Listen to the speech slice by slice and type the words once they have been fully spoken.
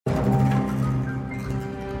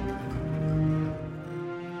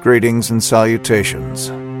Greetings and salutations.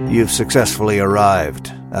 You've successfully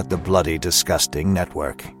arrived at the Bloody Disgusting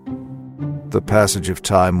Network. The passage of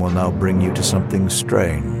time will now bring you to something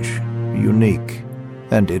strange, unique,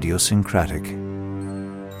 and idiosyncratic.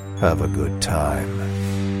 Have a good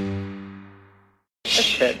time.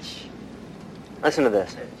 Shit. Listen to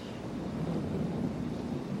this.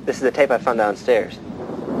 This is the tape I found downstairs.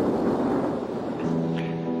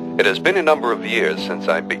 It has been a number of years since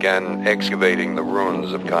I began excavating the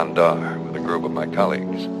ruins of Kandar with a group of my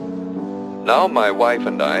colleagues. Now my wife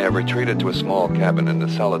and I have retreated to a small cabin in the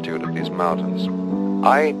solitude of these mountains.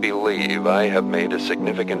 I believe I have made a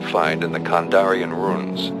significant find in the Kandarian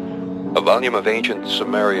ruins, a volume of ancient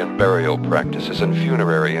Sumerian burial practices and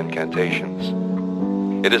funerary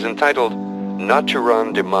incantations. It is entitled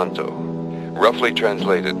Naturan de Manto, roughly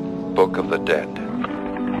translated, Book of the Dead.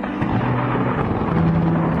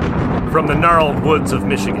 From the gnarled woods of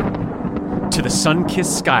Michigan to the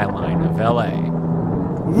sun-kissed skyline of L.A.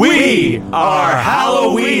 We are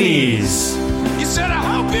Halloweenies! You said, I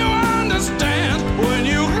hope you understand when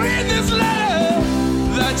you read this letter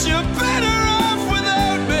that you're better off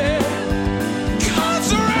without me.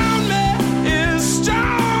 'Cause around me is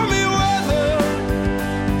stormy weather,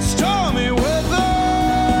 stormy weather.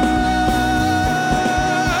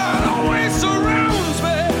 It always surrounds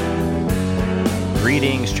me.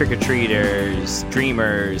 Greetings, trick-or-treaters,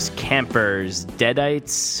 dreamers, campers,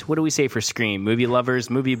 deadites. What do we say for Scream? Movie lovers,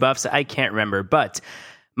 movie buffs? I can't remember, but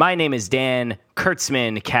my name is Dan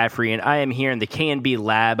Kurtzman Caffrey, and I am here in the K&B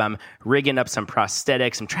lab. I'm rigging up some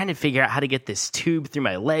prosthetics. I'm trying to figure out how to get this tube through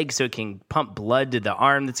my leg so it can pump blood to the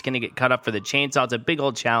arm that's going to get cut up for the chainsaw. It's a big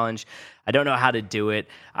old challenge. I don't know how to do it.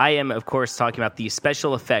 I am, of course, talking about the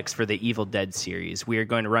special effects for the Evil Dead series. We are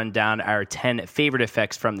going to run down our 10 favorite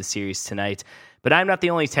effects from the series tonight. But I'm not the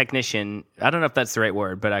only technician. I don't know if that's the right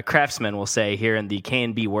word, but a craftsman will say here in the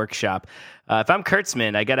K&B workshop. If I'm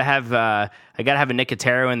Kurtzman, I gotta have a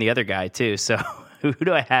Nicotero and the other guy too. So who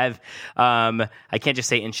do I have? I can't just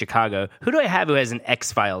say in Chicago. Who do I have who has an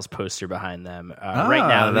X-Files poster behind them right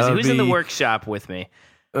now? Who's in the workshop with me?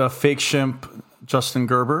 Fake Shimp, Justin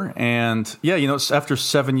Gerber, and yeah, after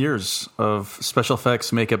 7 years of special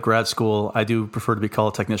effects makeup grad school, I do prefer to be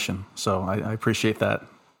called a technician. So I appreciate that.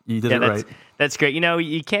 You did it right. That's great.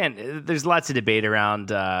 You can't. There's lots of debate around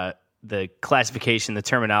the classification, the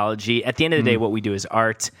terminology. At the end of the day, what we do is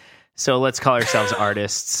art. So let's call ourselves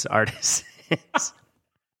artists. Artists.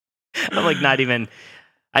 I'm like not even.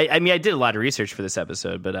 I mean, I did a lot of research for this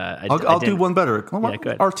episode, but I'll do one better. Yeah, go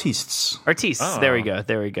ahead. Artistes. Oh. There we go.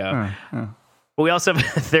 Yeah. But we also have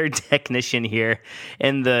a third technician here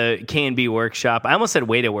in the K&B workshop. I almost said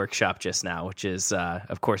Weta workshop just now, which is,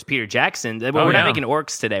 of course, Peter Jackson. We're not making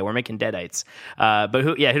orcs today. We're making deadites. But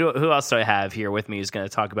who else do I have here with me who's going to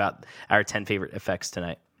talk about our 10 favorite effects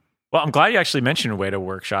tonight? Well, I'm glad you actually mentioned Weta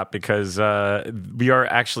Workshop because we are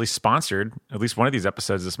actually sponsored. At least one of these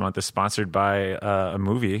episodes this month is sponsored by a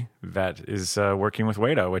movie that is working with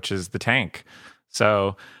Weta, which is The Tank.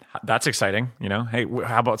 So that's exciting. Hey,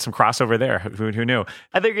 how about some crossover there? Who knew?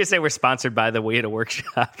 I think you're going to say we're sponsored by the Weta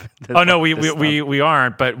Workshop. Oh, no, we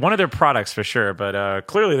aren't, but one of their products for sure. But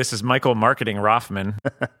clearly this is Michael Marketing Rothman.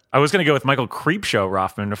 I was going to go with Michael Creepshow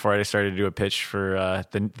Rothman before I started to do a pitch for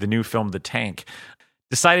the new film, The Tank.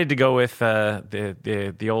 Decided to go with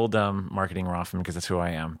the old marketing Rothman because that's who I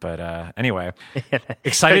am. But anyway,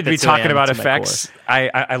 excited to be talking about effects.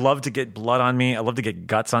 I love to get blood on me. I love to get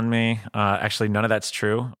guts on me. Actually, none of that's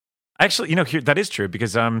true. Actually, that is true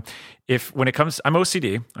because I'm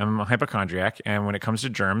OCD. I'm a hypochondriac, and when it comes to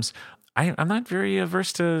germs, I'm not very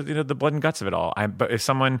averse to the blood and guts of it all. But if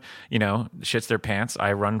someone shits their pants,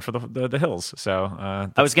 I run for the hills. So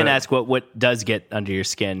I was going to ask what does get under your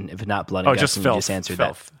skin if not blood and guts. Just filth. You just answered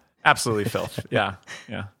filth. That. Absolutely filth. Yeah.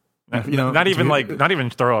 Not even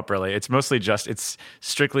throw up really. It's mostly it's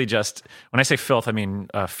strictly just when I say filth, I mean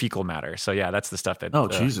fecal matter. So yeah, that's the stuff that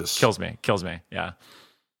Jesus kills me. Yeah.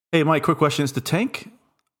 Hey, Mike, quick question: is The Tank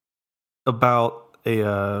about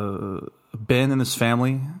a Ben and his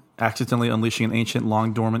family accidentally unleashing an ancient,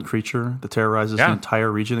 long dormant creature that terrorizes the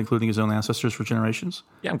entire region, including his own ancestors for generations?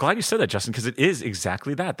 Yeah, I'm glad you said that, Justin, because it is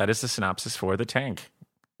exactly that. That is the synopsis for The Tank.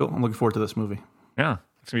 Cool. I'm looking forward to this movie. Yeah,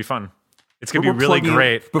 it's gonna be fun. It's gonna be really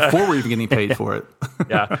great before we're even getting paid for it.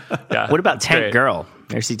 Yeah. What about Tank Girl?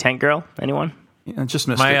 Ever see Tank Girl? Anyone? Yeah, just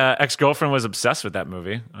missed My it. ex-girlfriend was obsessed with that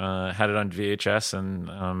movie. Had it on VHS, and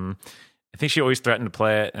I think she always threatened to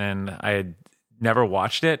play it, and I had never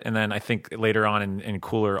watched it. And then I think later on in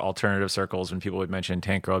cooler alternative circles, when people would mention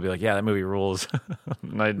Tank Girl, I'd be like, "Yeah, that movie rules."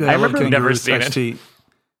 I remember never seen it.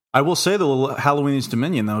 I will say the Halloween's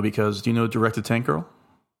Dominion though, because do you know who directed Tank Girl?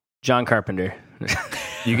 John Carpenter.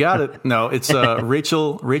 You got it. No, it's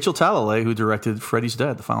Rachel Talalay who directed Freddy's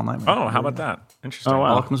Dead: The Final Nightmare. Oh, how about that? Interesting. Oh,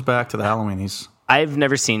 wow. All comes back to the Halloweenies. I've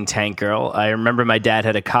never seen Tank Girl. I remember my dad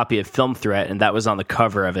had a copy of Film Threat, and that was on the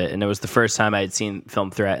cover of it. And it was the first time I had seen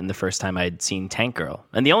Film Threat and the first time I had seen Tank Girl.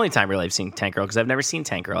 And the only time really I've seen Tank Girl, because I've never seen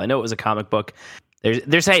Tank Girl. I know it was a comic book.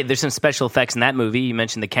 There's some special effects in that movie. You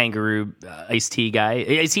mentioned the kangaroo Ice-T guy.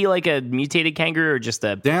 Is he like a mutated kangaroo or just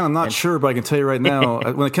a... Dan, I'm not sure, but I can tell you right now,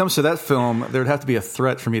 when it comes to that film, there'd have to be a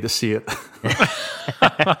threat for me to see it.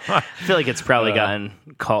 I feel like it's probably gotten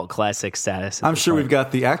cult classic status. I'm sure we've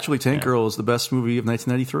got the... Actually, Tank Girl is the best movie of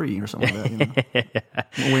 1993 or something like that.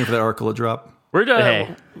 I'm waiting for that article to drop.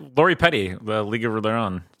 Where'd Lori Petty, the League of Their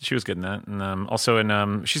Own? She was good in that. And also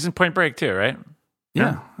in... she's in Point Break too, right?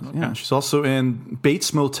 Yeah. She's also in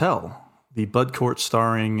Bates Motel, the Bud Cort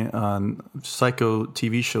starring Psycho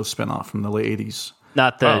TV show spinoff from the late 80s.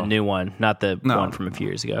 Not the new one, not the one from a few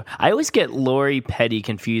years ago. I always get Lori Petty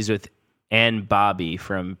confused with Ann Bobby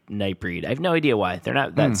from Nightbreed. I have no idea why. They're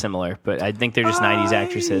not that similar, but I think they're just 90s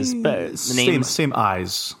actresses. But the names... Same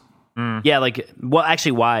eyes. Yeah,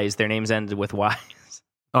 actually Wise. Their names ended with Wise.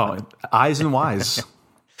 Oh, Eyes and Wise.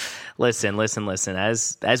 Listen.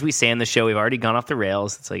 As we say in the show, we've already gone off the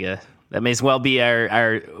rails. It's like that may as well be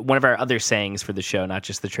our one of our other sayings for the show, not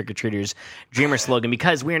just the Trick or Treaters Dreamer slogan.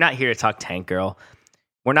 Because we are not here to talk Tank Girl.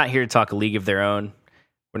 We're not here to talk A League of Their Own.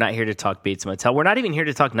 We're not here to talk Bates Motel. We're not even here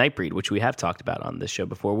to talk Nightbreed, which we have talked about on this show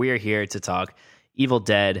before. We are here to talk Evil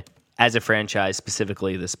Dead as a franchise,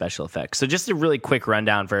 specifically the special effects. So just a really quick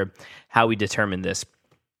rundown for how we determined this.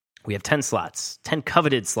 We have 10 slots, 10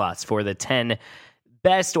 coveted slots for the 10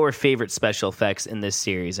 best or favorite special effects in this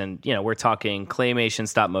series. And, we're talking claymation,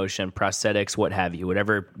 stop motion, prosthetics, what have you,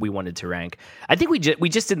 whatever we wanted to rank. I think we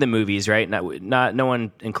just did the movies, right? No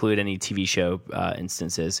one include any TV show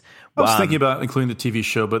instances. I was thinking about including the TV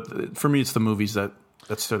show, but for me, it's the movies that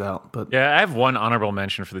stood out. But yeah, I have one honorable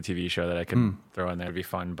mention for the TV show that I could throw in there. It'd be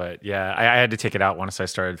fun. But yeah, I had to take it out once I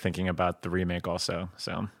started thinking about the remake also.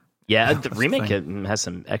 So... Yeah, the remake has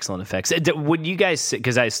some excellent effects. Would you guys,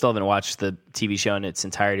 because I still haven't watched the TV show in its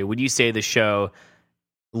entirety, would you say the show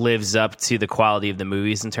lives up to the quality of the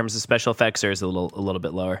movies in terms of special effects, or is it a little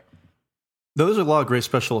bit lower? No, there's a lot of great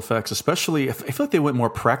special effects, especially I feel like they went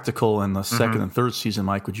more practical in the second and third season.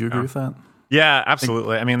 Mike, would you agree with that? Yeah,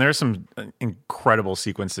 absolutely. I mean, there's some incredible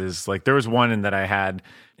sequences. Like there was one that I had,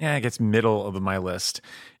 it gets middle of my list.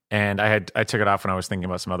 And I took it off when I was thinking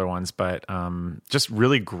about some other ones, but just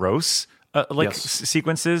really gross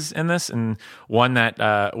sequences in this, and one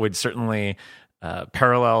that would certainly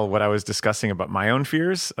parallel what I was discussing about my own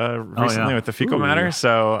fears recently with the fecal matter. Yeah.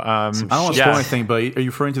 So I don't want to spoil anything, but are you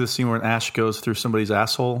referring to the scene where Ash goes through somebody's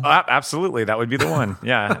asshole? Absolutely, that would be the one.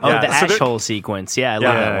 Yeah. The Ash hole sequence. Yeah, I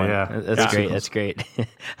love that one. Yeah. That's great. That's great.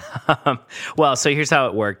 Well, so here's how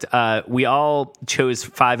it worked. We all chose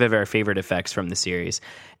 5 of our favorite effects from the series.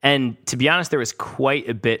 And to be honest, there was quite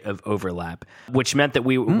a bit of overlap, which meant that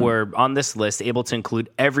we were on this list able to include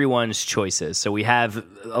everyone's choices. So we have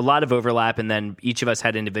a lot of overlap, and then each of us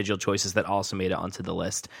had individual choices that also made it onto the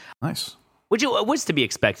list. Nice. Which was to be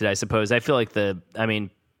expected, I suppose. I feel like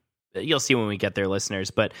you'll see when we get there,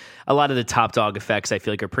 listeners, but a lot of the top dog effects I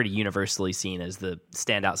feel like are pretty universally seen as the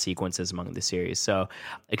standout sequences among the series. So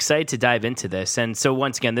excited to dive into this. And so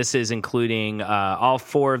once again, this is including all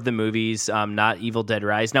 4 of the movies, not Evil Dead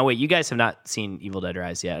Rise. Now wait, you guys have not seen Evil Dead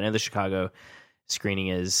Rise yet. I know the Chicago screening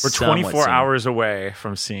is... We're 24 hours away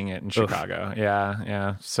from seeing it in Chicago.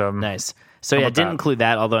 Yeah. So nice. So didn't include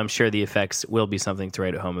that, although I'm sure the effects will be something to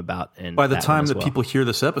write home about. By the time that people hear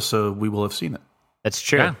this episode, we will have seen it. That's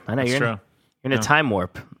true. Yeah, I know you're in a time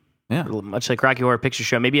warp. Yeah. Much like Rocky Horror Picture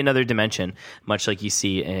Show, maybe another dimension, much like you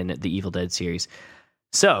see in the Evil Dead series.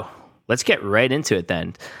 So let's get right into it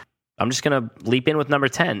then. I'm just going to leap in with number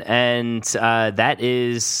 10. And that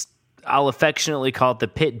is, I'll affectionately call it the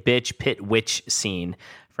Pit Bitch, Pit Witch scene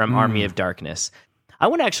from Army of Darkness. I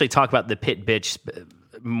want to actually talk about the Pit Bitch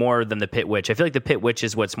more than the Pit Witch. I feel like the Pit Witch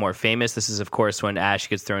is what's more famous. This is, of course, when Ash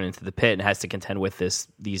gets thrown into the pit and has to contend with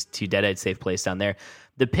these 2 deadites they've placed down there.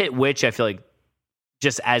 The Pit Witch, I feel like,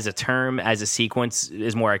 just as a term, as a sequence,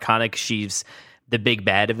 is more iconic. She's the big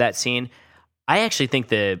bad of that scene. I actually think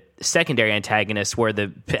the secondary antagonist, where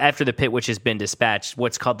after the Pit Witch has been dispatched,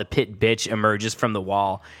 what's called the Pit Bitch emerges from the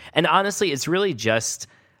wall. And honestly, it's really just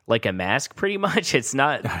like a mask, pretty much. It's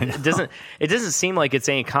not. It doesn't seem like it's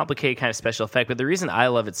any complicated kind of special effect. But the reason I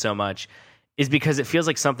love it so much is because it feels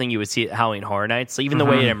like something you would see at Halloween Horror Nights. So even the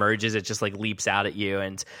way it emerges, it just like leaps out at you.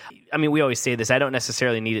 And I mean, we always say this, I don't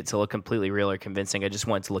necessarily need it to look completely real or convincing. I just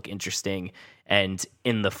want it to look interesting and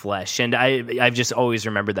in the flesh. And I've just always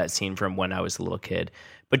remembered that scene from when I was a little kid.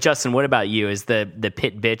 But Justin, what about you? Is the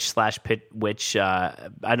pit bitch / pit witch,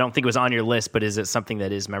 I don't think it was on your list, but is it something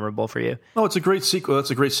that is memorable for you? No, it's a great sequence.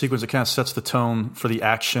 That's a great sequence. It kind of sets the tone for the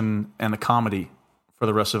action and the comedy for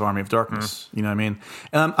the rest of Army of Darkness. You know what I mean?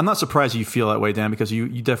 And I'm not surprised you feel that way, Dan, because you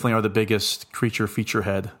definitely are the biggest creature feature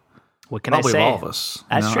head. What can probably I say? Of all of us.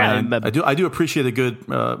 That's true. I do appreciate a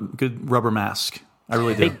good rubber mask. I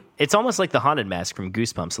really do. It's almost like the haunted mask from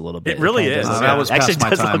Goosebumps a little bit. It really is. That was past my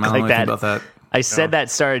time. I don't know anything about that. I said that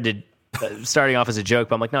starting off as a joke,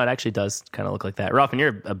 but I'm like, no, it actually does kind of look like that. Ralph, and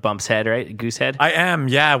you're a Bumps head, right? A goose head? I am,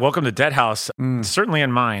 yeah. Welcome to Dead House. Certainly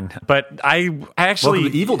in mine. But I actually...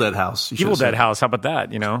 Welcome to Evil Dead House. Evil Dead House. How about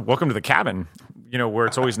that? Welcome to the cabin, where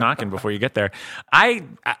it's always knocking before you get there. I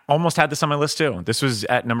almost had this on my list too. This was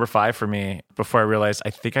at number 5 for me before I realized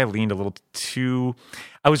I think I leaned a little too...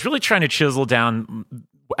 I was really trying to chisel down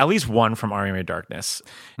at least one from Army of Darkness.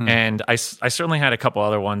 And I certainly had a couple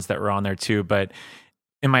other ones that were on there too, but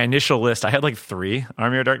in my initial list, I had like 3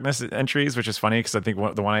 Army of Darkness entries, which is funny because I think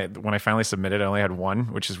when I finally submitted, I only had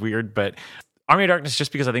 1, which is weird. But Army of Darkness,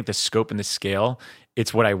 just because I think the scope and the scale,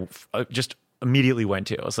 it's what I just immediately went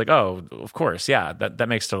to. I was like, oh, of course, yeah, that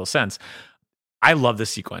makes total sense. I love this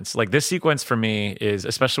sequence. Like this sequence for me is,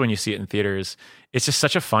 especially when you see it in theaters, it's just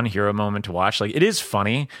such a fun hero moment to watch. Like it is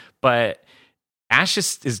funny, but Ash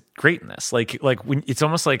just is great in this. Like when it's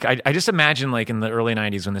almost like I just imagine like in the early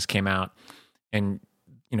 90s when this came out, and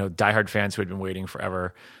diehard fans who had been waiting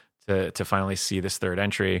forever to finally see this third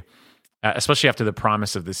entry, especially after the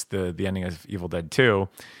promise of the ending of Evil Dead 2,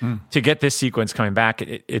 to get this sequence coming back,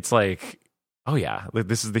 it's like, oh yeah,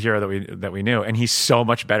 this is the hero that we knew, and he's so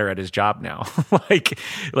much better at his job now.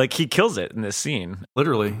 like he kills it in this scene.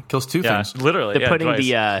 Literally kills 2 things. Literally, putting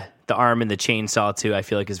twice. the arm in the chainsaw too, I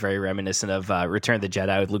feel like is very reminiscent of Return of the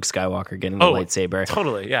Jedi with Luke Skywalker getting the lightsaber.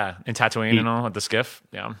 Totally, yeah, and Tatooine and all at the skiff.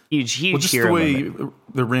 Yeah, huge just hero the way moment.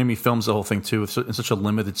 the Raimi films the whole thing too, in such a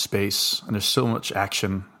limited space, and there's so much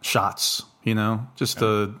action shots. Just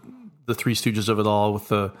the Three Stooges of it all with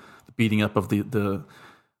the beating up of the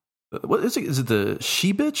what is it? Is it the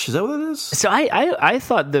she-bitch? Is that what it is? So I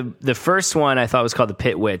thought the first one I thought was called the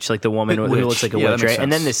Pit Witch, like the woman who looks like a witch, right? And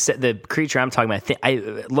then the creature I'm talking about, I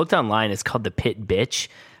looked online. It's called the Pit Bitch.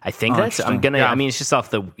 I think that's. I'm gonna. Yeah. I mean, it's just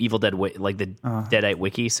off the Evil Dead, like the Deadite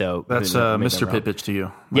wiki. So that's Mr. Pit Bitch to you.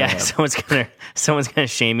 Yeah, someone's gonna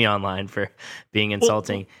shame me online for being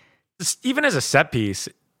insulting. Well, even as a set piece.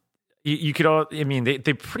 You could all, I mean, they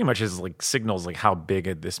pretty much is like signals like how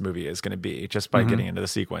big this movie is going to be just by getting into the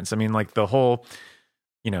sequence. I mean, like the whole,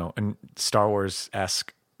 Star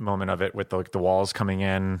Wars-esque moment of it with the walls coming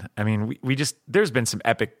in. I mean, we just, there's been some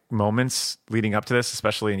epic moments leading up to this,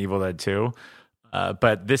 especially in Evil Dead 2.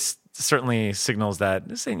 But this certainly signals that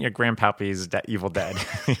this ain't your grandpappy's Evil Dead.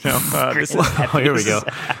 This is, here we go.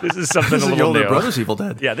 This is something this a little is your older new. brother's Evil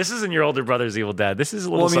Dead. Yeah, this isn't your older brother's Evil Dead. This is a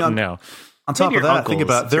little something new. On top of that, think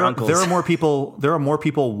about there are more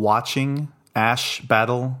people watching Ash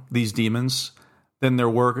battle these demons than there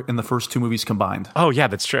were in the first 2 movies combined. Oh yeah,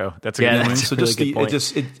 that's true. That's a good point. So really good point.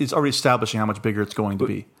 It's already establishing how much bigger it's going to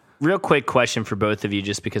be. Real quick question for both of you,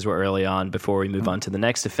 just because we're early on before we move on to the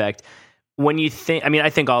next effect. When you think, I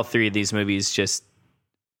think all 3 of these movies just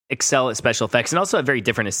excel at special effects and also have very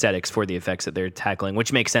different aesthetics for the effects that they're tackling,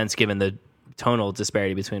 which makes sense given the tonal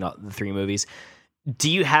disparity between all the 3 movies.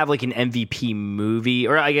 Do you have like an MVP movie,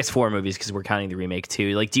 or I guess 4 movies because we're counting the remake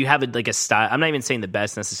too? Like, do you have a style? I'm not even saying the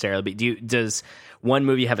best necessarily, but does one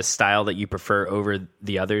movie have a style that you prefer over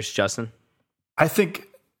the others, Justin? I think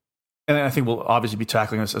we'll obviously be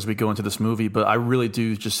tackling this as we go into this movie, but I really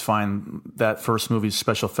do just find that first movie's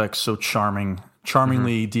special effects so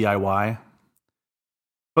charmingly DIY.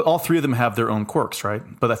 But all 3 of them have their own quirks, right?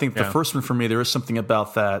 But I think the first one for me, there is something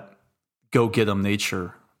about that go get 'em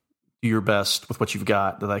nature. Do your best with what you've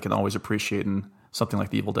got that I can always appreciate in something like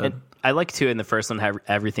The Evil Dead. And I like to in the first one how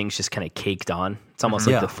everything's just kind of caked on. It's almost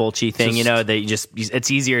like the Fulci thing,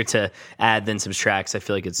 it's easier to add than subtract. I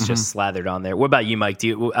feel like it's just slathered on there. What about you, Mike?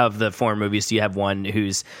 Of the 4 movies, do you have one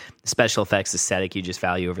whose special effects aesthetic you just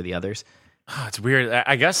value over the others? Oh, it's weird.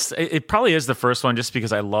 I guess it probably is the first one just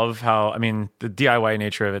because I love how, the DIY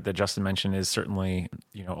nature of it that Justin mentioned is certainly,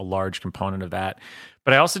 a large component of that.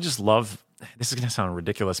 But I also just love, this is going to sound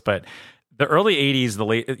ridiculous, but the early 80s, the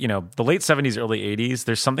late 70s, early 80s,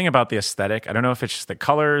 there's something about the aesthetic. I don't know if it's just the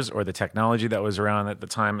colors or the technology that was around at the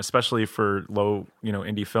time, especially for low,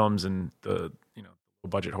 indie films and the, low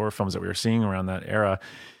budget horror films that we were seeing around that era,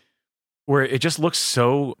 where it just looks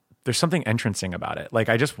so. There's something entrancing about it. Like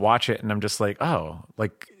I just watch it and I'm just like, oh,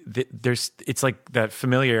 like it's like that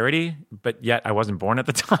familiarity, but yet I wasn't born at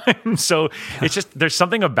the time. So it's just, there's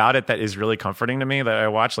something about it that is really comforting to me that I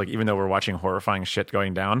watch, like, even though we're watching horrifying shit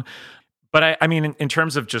going down. But I mean, in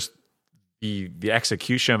terms of just the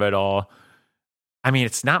execution of it all, I mean,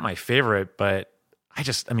 it's not my favorite, but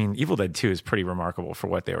I mean, Evil Dead 2 is pretty remarkable for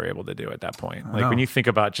what they were able to do at that point. Like when you think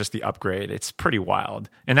about just the upgrade, it's pretty wild.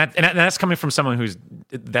 And that's coming from someone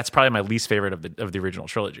that's probably my least favorite of the original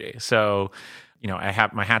trilogy. So, you know, I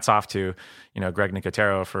have my hats off to, you know, Greg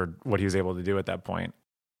Nicotero for what he was able to do at that point.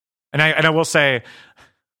 And I will say,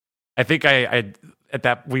 I think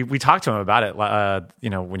we talked to him about it, you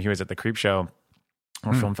know, when he was at the Creep Show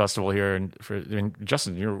or film festival here, and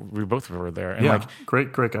Justin, we both were there. And like,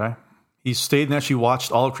 great guy. He stayed and actually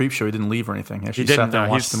watched all of Creep Show. He didn't leave or anything. He sat there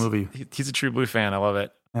and watched the movie. He's a true Blue fan. I love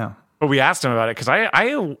it. Yeah. But we asked him about it because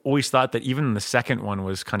I always thought that even the second one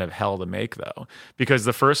was kind of hell to make, though, because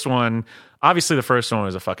the first one was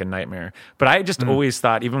a fucking nightmare. But I just always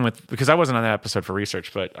thought, because I wasn't on that episode for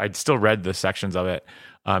research, but I'd still read the sections of it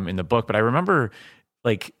in the book. But I remember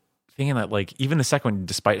like thinking that like even the second one,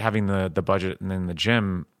 despite having the budget and then the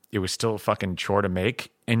gym, it was still a fucking chore to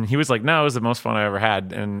make. And he was like, no, it was the most fun I ever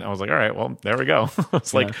had. And I was like, all right, well, there we go.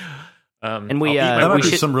 It's like, and we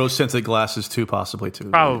should some rose tinted glasses too, possibly too.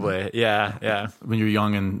 Probably. Yeah. When you're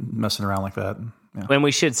young and messing around like that. Yeah. And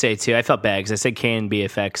we should say too, I felt bad because I said Kane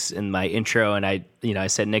BFX in my intro, and I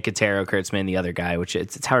said Nicotero, Kurtzman, the other guy, which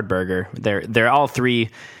it's Howard Berger. They're all three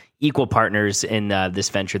equal partners in this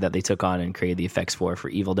venture that they took on and created the effects for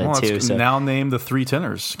Evil Dead 2. So now name the three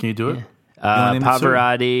tenors. Can you do it?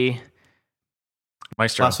 Pavarotti,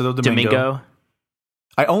 Maestro, Placido Domingo.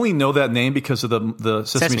 I only know that name because of the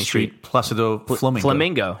Sesame Street Placido Flamingo.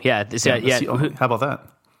 Flamingo, yeah. How about that?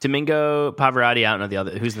 Domingo, Pavarotti. I don't know the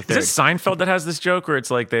other. Who's the third? Is it Seinfeld that has this joke, or it's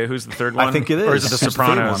like who's the third one? I think it is. Or is it The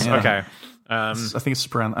Sopranos? One, yeah. Okay. I think it's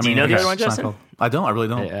Sopranos. Do you know the other one, Justin? I don't. I really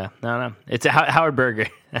don't. Yeah, no. It's Howard Berger,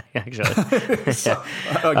 actually.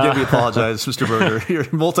 Again, we apologize, Mr. Berger.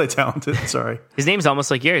 You're multi-talented. Sorry. His name's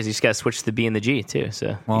almost like yours. You just got to switch the B and the G, too.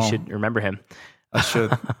 So you should remember him. I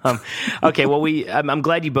should. Okay, well, I'm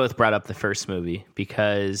glad you both brought up the first movie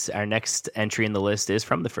because our next entry in the list is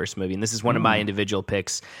from the first movie. And this is one of my individual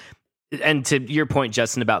picks. And to your point,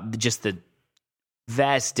 Justin, about just the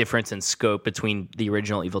vast difference in scope between the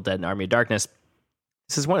original Evil Dead and Army of Darkness.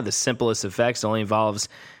 This is one of the simplest effects. It only involves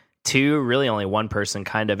really only one person,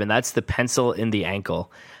 kind of, and that's the pencil in the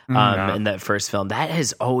ankle in that first film. That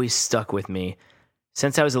has always stuck with me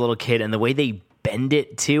since I was a little kid, and the way they bend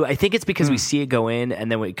it too. I think it's because we see it go in,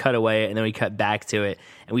 and then we cut away, and then we cut back to it,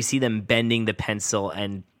 and we see them bending the pencil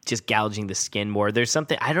and just gouging the skin more. There's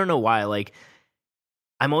something, I don't know why, like,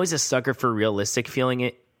 I'm always a sucker for realistic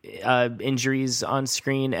feeling injuries on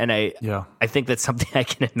screen, and I think that's something I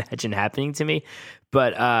can imagine happening to me.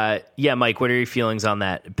 But Mike, what are your feelings on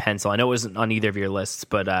that pencil? I know it wasn't on either of your lists,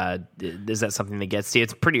 but is that something that gets to you?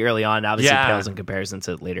 It's pretty early on, obviously pales in comparison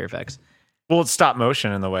to later effects. Well, it's stop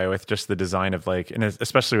motion in the way with just the design of like, and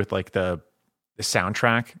especially with like the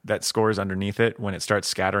soundtrack that scores underneath it when it starts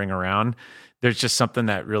scattering around. There's just something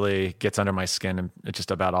that really gets under my skin, and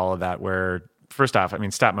just about all of that, where first off, I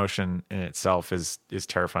mean, stop motion in itself is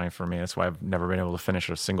terrifying for me. That's why I've never been able to finish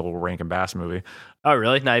a single Rankin Bass movie. Oh,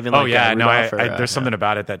 really? Not even? There's something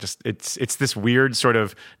about it that just it's this weird sort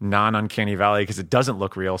of non-uncanny valley because it doesn't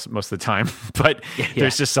look real most of the time, but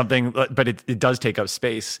there's just something. But it does take up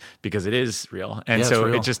space because it is real, and so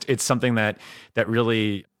real. it's something that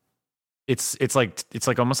really. It's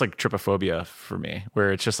like almost like trypophobia for me,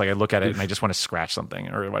 where it's just like I look at it and I just want to scratch something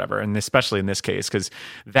or whatever. And especially in this case, because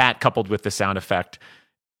that coupled with the sound effect,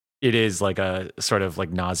 it is like a sort of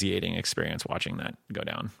like nauseating experience watching that go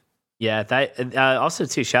down. Yeah, that also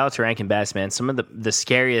too. Shout out to Rankin Bass, man. Some of the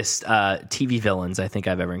scariest TV villains I think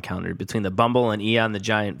I've ever encountered, between the Bumble and Eon the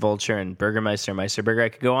Giant Vulture and Burgermeister, Meisterburger. I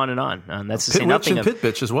could go on and on. That's to say nothing of Pit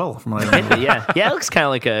Bitch as well. From what I remember. Yeah. It looks kind of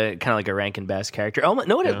like a Rankin Bass character. Oh,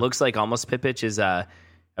 know what it looks like? Almost Pit Bitch is a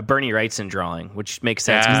Bernie Wrightson drawing, which makes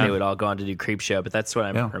sense because they would all go on to do Creep Show. But that's what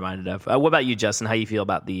I'm reminded of. What about you, Justin? How you feel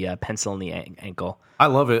about the pencil in the ankle? I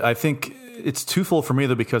love it. I think it's twofold for me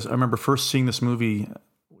though, because I remember first seeing this movie,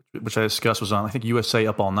 which I discussed, was on, I think, USA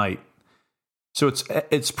Up All Night. So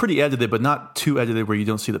it's pretty edited, but not too edited where you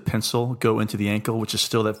don't see the pencil go into the ankle, which is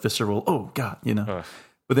still that visceral, oh, God, you know. Ugh.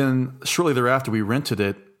 But then shortly thereafter, we rented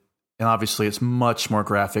it, and obviously it's much more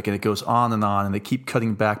graphic, and it goes on, and they keep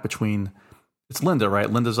cutting back between, it's Linda, right?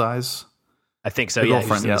 Linda's eyes? I think so, the yeah.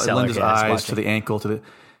 Girlfriend, Linda's eyes to the ankle,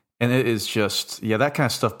 And it is just, that kind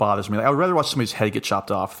of stuff bothers me. Like, I would rather watch somebody's head get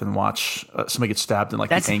chopped off than watch somebody get stabbed in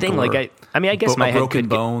like that's the ankle. Thing. Like I guess my a head broken could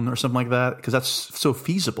bone or something like that, because that's so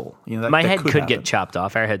feasible. My head could get chopped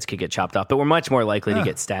off. Our heads could get chopped off, but we're much more likely to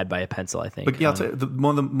get stabbed by a pencil, I think. But I'll tell you,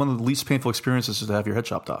 one of the least painful experiences is to have your head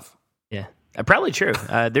chopped off. Yeah, probably true.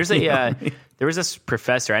 There's there was this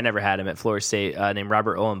professor, I never had him at Florida State, named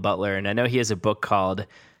Robert Owen Butler, and I know he has a book called, I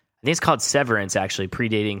think it's called Severance, actually,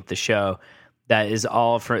 predating the show. That is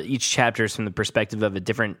all for each chapter is from the perspective of a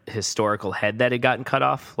different historical head that had gotten cut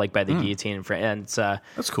off, like by the guillotine. And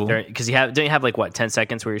that's cool. Because don't you have 10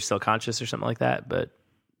 seconds where you're still conscious or something like that? But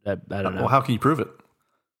I don't know. Well, how can you prove it?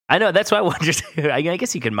 I know, that's why I wondered. I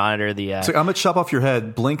guess you could monitor the. So I'm gonna chop off your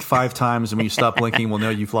head, blink 5 times, and when you stop blinking, we'll know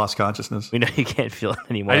you've lost consciousness. We know you can't feel it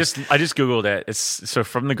anymore. I just googled it. It's so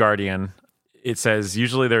from The Guardian. It says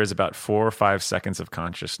usually there is about 4 or 5 seconds of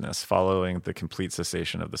consciousness following the complete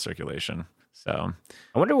cessation of the circulation. So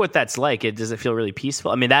I wonder what that's like. Does it feel really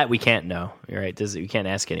peaceful? I mean, that we can't know, right? You can't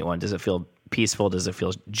ask anyone. Does it feel peaceful? Does it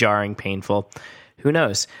feel jarring, painful? Who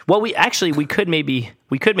knows? Well, we could maybe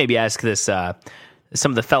ask this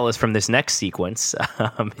some of the fellas from this next sequence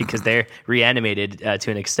because they're reanimated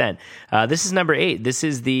to an extent. This is number 8. This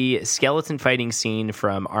is the skeleton fighting scene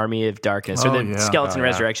from Army of Darkness, or the skeleton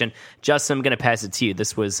resurrection. Justin, I'm going to pass it to you.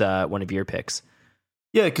 This was one of your picks.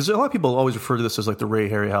 Yeah, because a lot of people always refer to this as like the Ray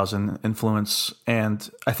Harryhausen influence,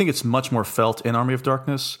 and I think it's much more felt in Army of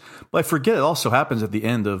Darkness. But I forget it also happens at the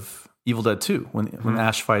end of Evil Dead 2 when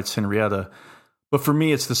Ash fights Henrietta. But for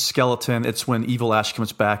me, it's the skeleton. It's when Evil Ash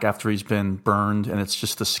comes back after he's been burned, and it's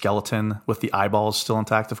just the skeleton with the eyeballs still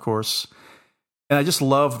intact, of course. And I just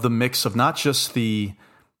love the mix of not just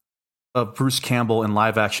of Bruce Campbell in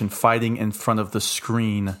live action fighting in front of the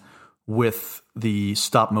screen with the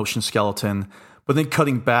stop motion skeleton, but then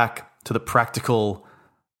cutting back to the practical,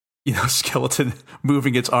 skeleton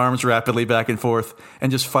moving its arms rapidly back and forth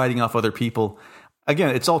and just fighting off other people.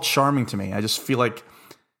 Again, it's all charming to me. I just feel like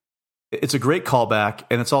it's a great callback,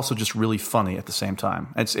 and it's also just really funny at the same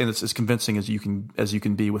time. It's as convincing as you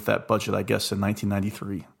can be with that budget, I guess, in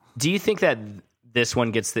 1993. Do you think that this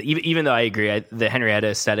one gets even though I agree, the Henrietta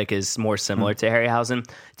aesthetic is more similar to Harryhausen.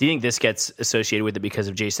 Do you think this gets associated with it because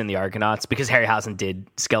of Jason the Argonauts? Because Harryhausen did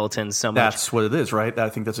skeletons so much. That's what it is, right? I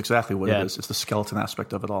think that's exactly what it is. It's the skeleton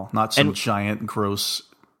aspect of it all, not some giant, gross,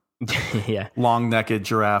 long-necked,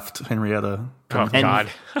 giraffe Henrietta. Oh, God.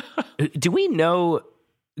 Do we know?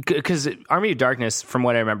 Because Army of Darkness, from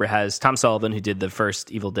what I remember, has Tom Sullivan, who did the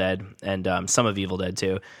first Evil Dead and some of Evil Dead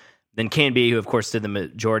 2. Then K&B, who of course did the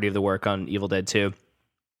majority of the work on Evil Dead 2. And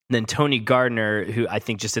then Tony Gardner, who I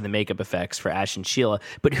think just did the makeup effects for Ash and Sheila.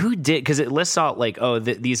 But who did? Because it lists out like,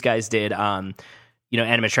 these guys did,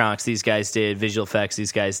 animatronics. These guys did visual effects.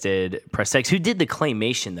 These guys did prosthetics. Who did the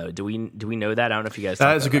claymation though? Do we know that? I don't know if you guys.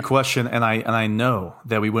 That is a good question, and I know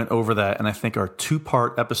that we went over that, and I think our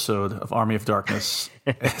 2-part episode of Army of Darkness.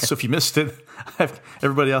 So if you missed it,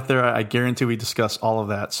 everybody out there, I guarantee we discuss all of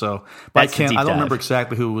that. So, but I don't remember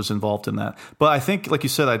exactly who was involved in that. But I think, like you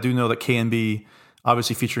said, I do know that K&B,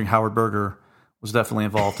 obviously featuring Howard Berger, was definitely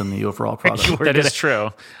involved in the overall product. That is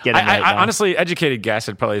true. I honestly, educated guess,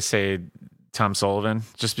 I'd probably say Tom Sullivan,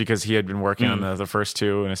 just because he had been working on the first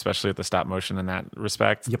 2, and especially at the stop motion in that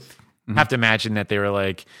respect. Yep. Have to imagine that they were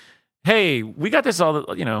like, hey, we got this all,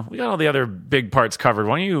 we got all the other big parts covered.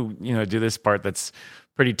 Why don't you, do this part that's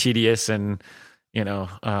pretty tedious and,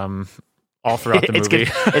 all throughout the movie.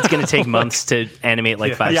 It's going to take months to animate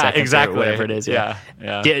 5 seconds exactly. or whatever it is. Yeah.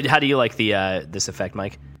 How do you like this effect,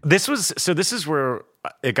 Mike? This is where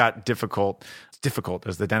it got difficult,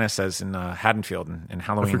 as the dentist says in Haddonfield in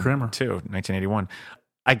Halloween 2, 1981.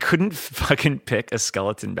 I couldn't fucking pick a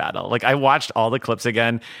skeleton battle. Like, I watched all the clips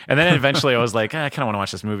again, and then eventually I was like, I kind of want to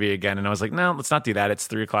watch this movie again. And I was like, no, let's not do that. It's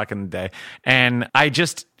 3:00 in the day. And I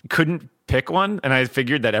just couldn't pick one, and I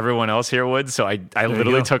figured that everyone else here would. So I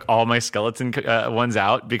literally took all my skeleton ones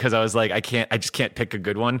out because I was like, I just can't pick a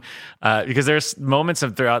good one. Because there's moments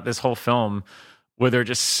throughout this whole film where they're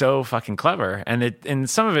just so fucking clever, and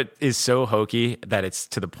some of it is so hokey that it's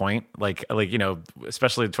to the point. Like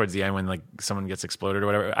especially towards the end when like someone gets exploded or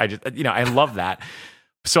whatever. I just I love that.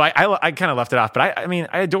 So I kind of left it off, but I mean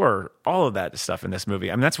I adore all of that stuff in this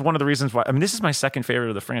movie. I mean that's one of the reasons why. I mean this is my second favorite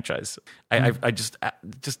of the franchise. I just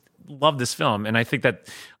love this film, and I think that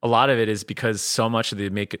a lot of it is because so much of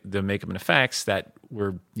the makeup and effects that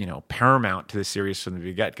were paramount to the series from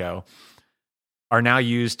the get-go are now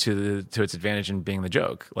used to its advantage in being the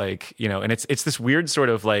joke. Like, and it's this weird sort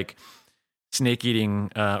of like snake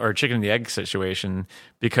eating or chicken and the egg situation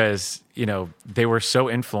because, they were so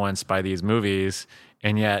influenced by these movies,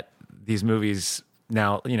 and yet these movies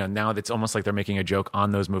now it's almost like they're making a joke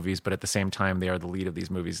on those movies, but at the same time they are the lead of these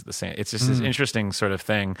movies. It's just this interesting sort of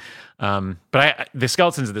thing. But the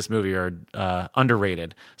skeletons of this movie are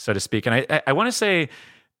underrated, so to speak. And I want to say,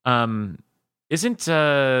 isn't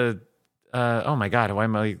oh my God, why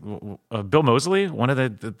am I Bill Moseley one of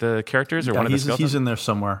the characters or one of the skeletons? He's in there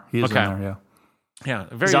somewhere. He is in there. Yeah. Yeah,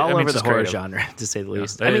 he's all over the horror genre, to say the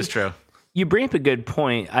least. That is true. You bring up a good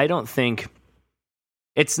point. I don't think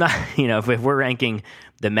it's not, if we're ranking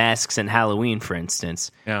The Masks and Halloween, for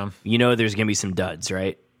instance, there's going to be some duds,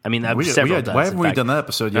 right? I mean, several duds. Why haven't we done that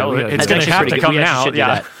episode yet? It's going to have to come now.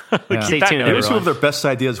 Yeah. Stay tuned. Maybe some of their best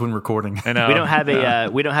ideas when recording. I know. We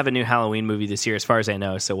don't have a new Halloween movie this year, as far as I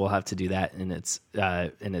know, so we'll have to do that in its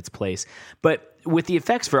place. But with the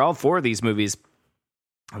effects for all four of these movies,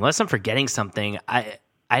 unless I'm forgetting something, I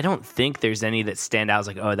don't think there's any that stand out as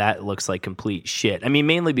like, oh, that looks like complete shit. I mean,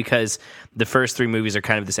 mainly because the first three movies are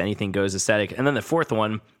kind of this anything goes aesthetic. And then the fourth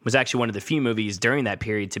one was actually one of the few movies during that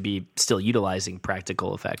period to be still utilizing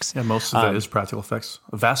practical effects. Yeah, most of it is practical effects.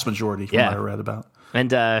 A vast majority from what I read about.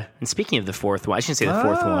 And speaking of the fourth one, I shouldn't say the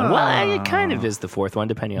fourth one. Well, it kind of is the fourth one,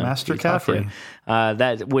 depending on Master Caffrey.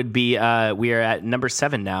 That would be, we are at number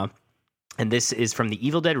 7 now. And this is from the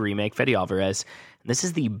Evil Dead remake, Fede Alvarez. This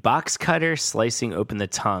is the box cutter slicing open the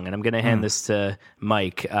tongue. And I'm going to hand this to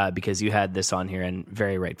Mike because you had this on here, and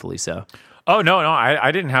very rightfully so. Oh, no,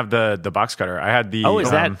 I didn't have the box cutter. I had the... Oh,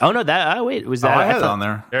 is that... Oh, no, that... Oh, wait, was that... I had it on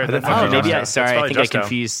there. Maybe I... Sorry, I think I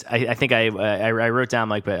confused... I think I wrote down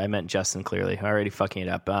Mike, but I ment Justin, clearly. I'm already fucking it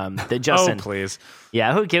up. The Justin... Oh, please.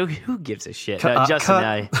 Yeah, who gives a shit?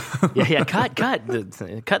 Justin, cut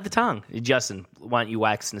the tongue. Justin, why don't you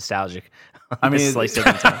wax nostalgic? I mean... Slice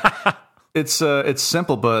open tongue. It's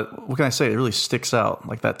simple, but what can I say? It really sticks out,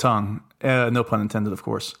 like that tongue. No pun intended, of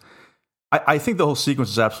course. I think the whole sequence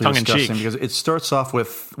is absolutely disgusting because it starts off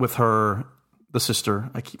with her, the sister.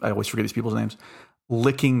 I always forget these people's names,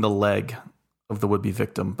 licking the leg of the would-be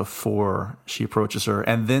victim before she approaches her,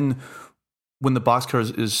 and then when the box cutter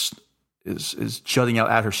is jutting out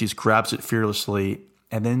at her, she grabs it fearlessly,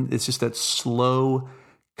 and then it's just that slow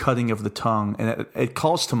cutting of the tongue, and it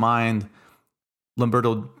calls to mind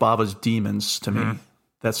Lamberto Bava's Demons to me.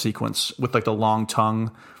 That sequence with like the long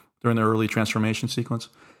tongue during the early transformation sequence.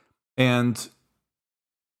 And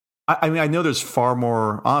I mean, I know there's far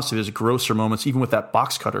more, honestly, there's grosser moments, even with that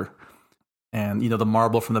box cutter and, the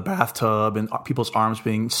marble from the bathtub and people's arms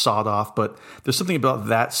being sawed off. But there's something about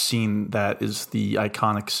that scene that is the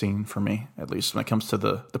iconic scene for me, at least when it comes to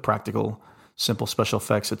the practical, simple special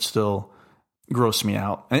effects. It still grossed me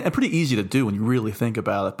out and pretty easy to do when you really think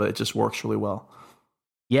about it, but it just works really well.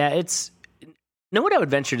 Yeah, know what I would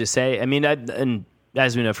venture to say? I mean, and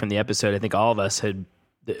as we know from the episode, I think all of us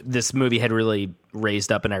this movie had really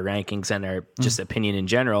raised up in our rankings and our just opinion in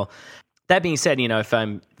general. That being said, if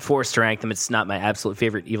I'm forced to rank them, it's not my absolute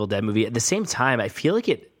favorite Evil Dead movie. At the same time, I feel like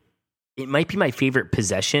it might be my favorite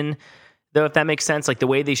possession, though, if that makes sense. Like the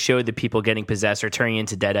way they showed the people getting possessed or turning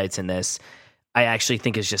into deadites in this, I actually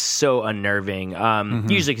think is just so unnerving.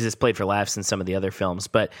 Usually because it's played for laughs in some of the other films,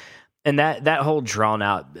 but... And that whole drawn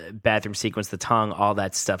out bathroom sequence, the tongue, all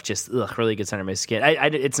that stuff just really gets under my skin.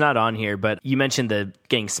 It's not on here, but you mentioned the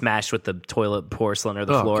getting smashed with the toilet porcelain or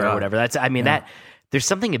the floor or whatever. There's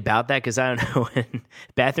something about that because I don't know, when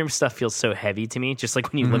bathroom stuff feels so heavy to me, just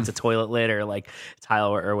like when you lift a toilet lid or like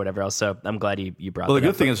tile or whatever else. So I'm glad you brought that up. Well, the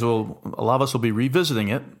good thing is a lot of us will be revisiting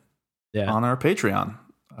it on our Patreon.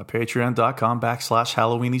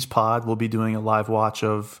 Patreon.com/HalloweeniesPod. We'll be doing a live watch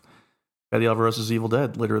of Fede Alvarez's Evil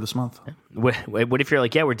Dead later this month. What if you're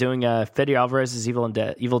like, we're doing Fede Alvarez's Evil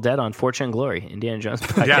Dead on Fortune and Glory, Indiana Jones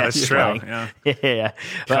podcast. Yeah, that's true. Yeah.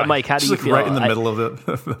 Mike, how do you feel? Right in the middle of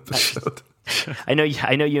the episode. I know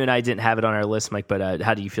you and I didn't have it on our list, Mike, but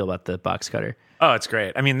how do you feel about the box cutter? Oh, it's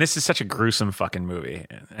great. I mean, this is such a gruesome fucking movie.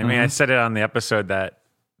 I mean, I said it on the episode that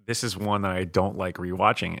this is one that I don't like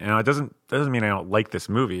rewatching. And it doesn't mean I don't like this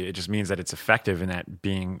movie. It just means that it's effective in that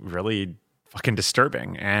being really fucking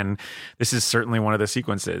disturbing. And this is certainly one of the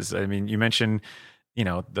sequences. I mean, you mentioned,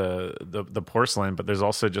 the porcelain, but there's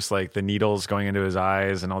also just like the needles going into his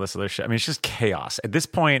eyes and all this other shit. I mean, it's just chaos at this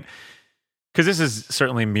point, because this is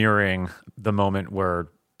certainly mirroring the moment where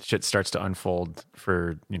shit starts to unfold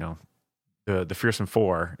for, the Fearsome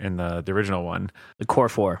Four in the original one. The Core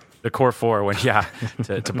Four. The Core Four, when,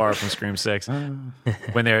 to borrow from Scream 6,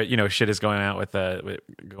 when they're, shit is going on with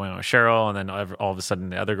Cheryl, and then all of a sudden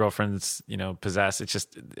the other girlfriend's, possessed. It's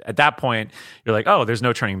just, at that point, you're like, oh, there's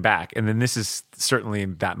no turning back. And then this is certainly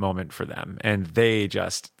that moment for them. And they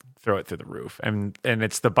just throw it through the roof. And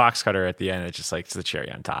it's the box cutter at the end. It's just like, it's the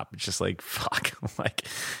cherry on top. It's just like, fuck. Like,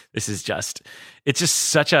 this is just, it's just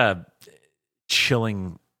such a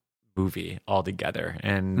chilling movie altogether,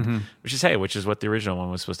 and which is what the original one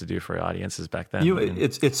was supposed to do for audiences back then.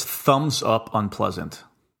 It's thumbs up unpleasant.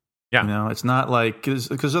 Yeah, it's not like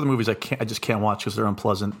because other movies I just can't watch because they're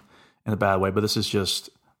unpleasant in a bad way. But this is just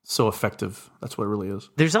so effective. That's what it really is.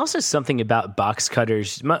 There's also something about box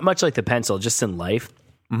cutters, much like the pencil, just in life,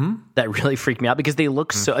 that really freaked me out because they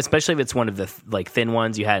look so. Especially if it's one of the thin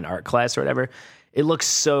ones you had in art class or whatever, it looks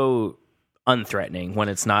so unthreatening when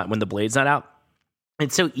the blade's not out.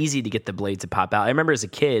 It's so easy to get the blade to pop out. I remember as a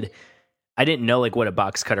kid, I didn't know what a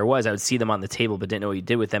box cutter was. I would see them on the table, but didn't know what you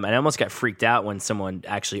did with them. And I almost got freaked out when someone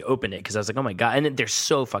actually opened it because I was like, "Oh my god!" And they're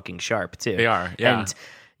so fucking sharp too. They are, yeah.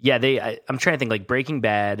 And I'm trying to think like Breaking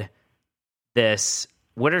Bad.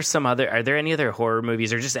 What are some other? Are there any other horror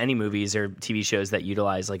movies or just any movies or TV shows that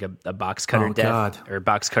utilize like a box cutter death or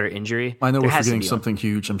box cutter injury? I know we're forgetting something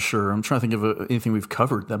huge. I'm sure. I'm trying to think of anything we've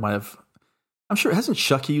covered that might have. I'm sure hasn't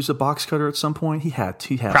Chucky used a box cutter at some point? He has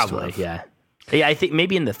probably, to have. Yeah, I think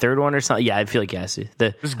maybe in the third one or something. Yeah, I feel like yes.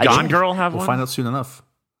 Does Gone Girl have one? We'll find out soon enough.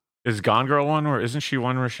 Is Gone Girl one, or isn't she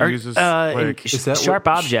one where she uses Sharp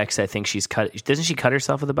Objects? I think she's cut. Doesn't she cut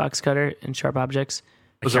herself with a box cutter in Sharp Objects?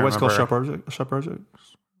 Was that what's called Sharp Objects?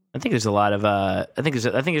 I think there's a lot of. I think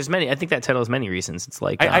there's many. I think that title has many reasons. It's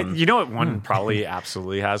like you know what one probably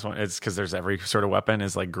absolutely has one. It's because there's every sort of weapon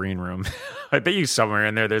is like Green Room. I bet you somewhere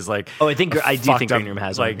in there there's like. Oh, I do think Green Room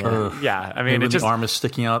has like one. yeah. I mean, the arm is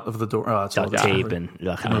sticking out of the door. Oh, it's duct tape and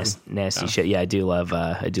nasty shit. Yeah, I do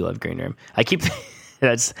love Green Room. I keep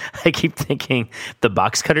thinking the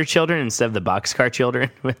box cutter children instead of the boxcar children.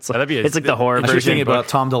 It's like, the horror version. I was thinking about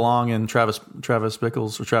Tom DeLonge and Travis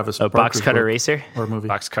Bickles or Travis. Box Cutter Racer or movie.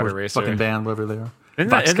 Box Cutter Racer, fucking band, whatever they are.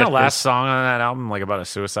 Isn't the last song on that album like about a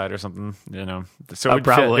suicide or something? So it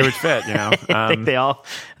would fit. I think they all.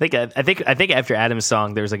 I think after Adam's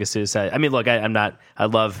song there was like a suicide. I mean, look, I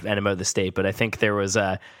love Enema of the State, but I think there was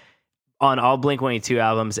on all Blink-182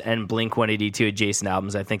 albums and Blink-182 adjacent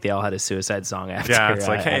albums, I think they all had a suicide song after. Yeah, it's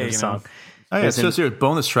like, hey, song. Oh, yeah, it says here,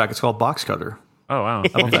 bonus track. It's called Box Cutter. Oh, wow.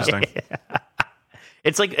 Interesting.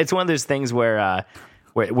 It's like, it's one of those things where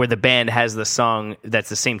the band has the song that's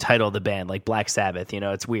the same title of the band, like Black Sabbath.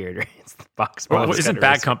 It's weird. It's the Box isn't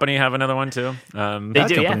Bad Company have another one too? They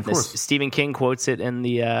do, yeah. Stephen King quotes it in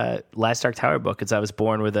the Last Dark Tower book. It's I was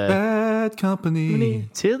born with a bad company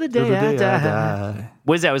till the day I die.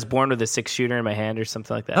 What is that? I was born with a 6-shooter in my hand or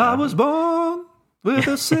something like that. I was born with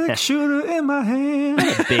a 6-shooter in my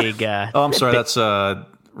hand. Big. Oh, I'm sorry. That's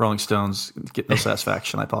Rolling Stones. Get no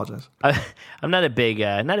satisfaction. I apologize. I'm not a big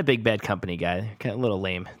Bad Company guy. Kind of a little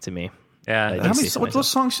lame to me. Yeah. What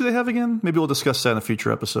songs do they have again? Maybe we'll discuss that in a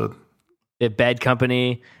future episode. Bad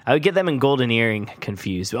Company. I would get them and Golden Earring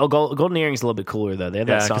confused. Oh, Golden Earring's a little bit cooler though. They have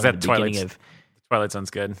that song at the beginning of Twilight Zone's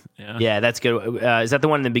good. Yeah, that's good. Is that the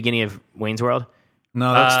one in the beginning of Wayne's World?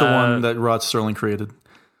 No, that's the one that Rod Serling created.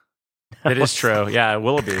 It is true. Yeah,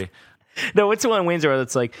 Willoughby. No, what's the one in Wayne's World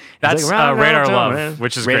that's like... That's Radar Love,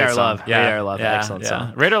 which is Radar great Love. Song. Yeah. Radar Love, excellent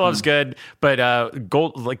song. Radar Love's good, but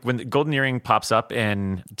when Golden Earring pops up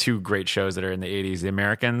in two great shows that are in the 80s, The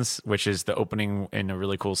Americans, which is the opening in a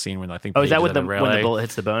really cool scene when I think... Oh, is that when the bullet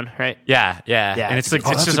hits the bone, right? Yeah. And it's like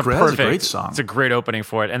it's just a perfect... great song. It's a great opening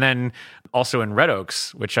for it. And then also in Red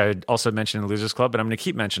Oaks, which I also mentioned in Losers Club, but I'm going to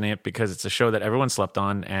keep mentioning it because it's a show that everyone slept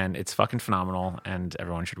on and it's fucking phenomenal and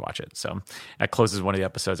everyone should watch it. So that closes one of the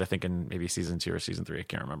episodes, I think, in maybe season 2 or season 3. I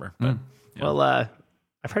can't remember. But, yeah. Well,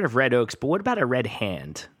 I've heard of Red Oaks, but what about a red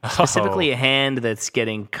hand? Specifically a hand that's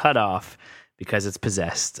getting cut off because it's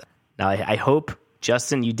possessed. Now, I hope,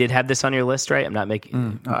 Justin, you did have this on your list, right? I'm not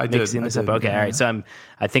mixing this up. Okay, all right. So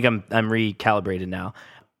I think I'm recalibrated now.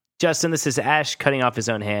 Justin, this is Ash cutting off his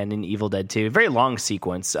own hand in Evil Dead 2. Very long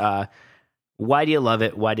sequence. Why do you love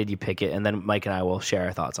it? Why did you pick it? And then Mike and I will share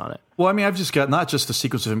our thoughts on it. Well, I mean, I've just got not just the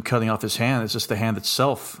sequence of him cutting off his hand, it's just the hand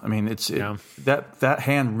itself. I mean, that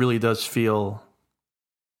hand really does feel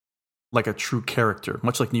like a true character,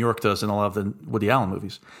 much like New York does in a lot of the Woody Allen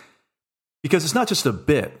movies. Because it's not just a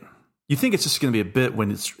bit. You think it's just going to be a bit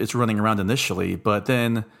when it's running around initially, but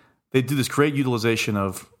then they do this great utilization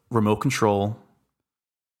of remote control,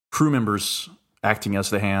 crew members acting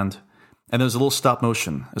as the hand, and there's a little stop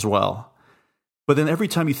motion as well. But then every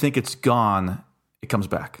time you think it's gone, it comes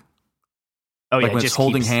back. Oh, like yeah, when it's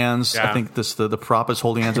holding hands. Yeah. I think the prop is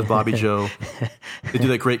holding hands with Bobby Joe. They do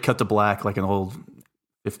that great cut to black, like an old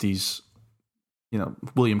 50s,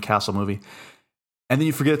 William Castle movie. And then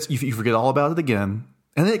you forget all about it again.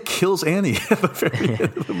 And then it kills Annie at the very end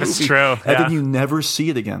of the movie. That's true. And then you never see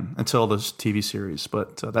it again until this TV series.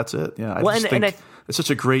 But that's it. Yeah, I think it's such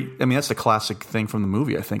a great... I mean, that's the classic thing from the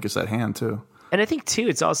movie, I think, is that hand, too. And I think, too,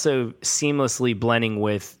 it's also seamlessly blending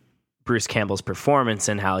with Bruce Campbell's performance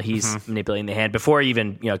and how he's manipulating the hand before he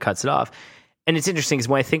even cuts it off. And it's interesting because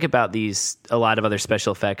when I think about a lot of other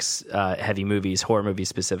special effects heavy movies, horror movies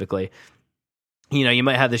specifically, you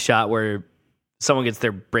might have the shot where someone gets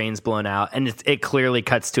their brains blown out, and it clearly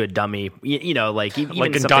cuts to a dummy. Like even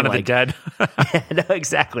like in something Dawn of the Dead. No,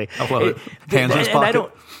 exactly. I love it. Hands in his and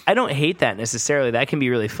pocket. I don't hate that necessarily. That can be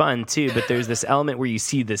really fun too. But there's this element where you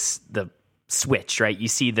see the switch, right? You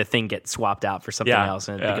see the thing get swapped out for something else,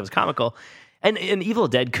 and it becomes comical. And Evil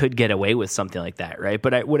Dead could get away with something like that, right?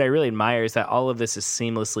 But what I really admire is that all of this is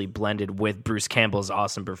seamlessly blended with Bruce Campbell's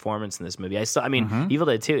awesome performance in this movie. Evil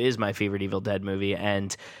Dead 2 is my favorite Evil Dead movie,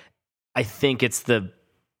 and I think it's the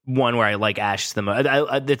one where I like Ash the most.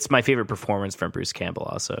 It's my favorite performance from Bruce Campbell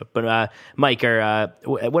also. But Mike,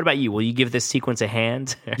 what about you? Will you give this sequence a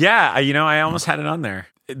hand? Yeah, I almost had it on there.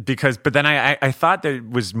 But then I thought that it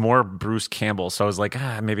was more Bruce Campbell, so I was like,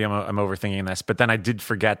 maybe I'm overthinking this. But then I did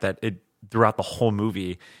forget that throughout the whole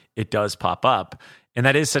movie, it does pop up. And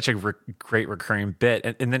that is such a great recurring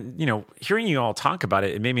bit. And then, hearing you all talk about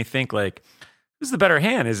it, it made me think, like, who's the better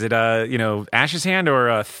hand? Is it, Ash's hand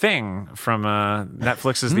or Thing from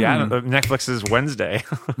Netflix's Netflix's Wednesday?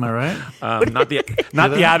 Am I right? Not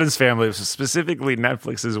the Addams Family, specifically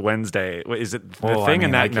Netflix's Wednesday. Is it the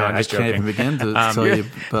Thing? I can't even begin to tell you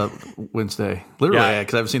about Wednesday. Literally,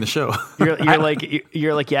 because I haven't seen the show.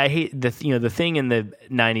 You're like, I hate the Thing in the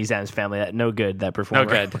 '90s Addams Family. That no good. That performer.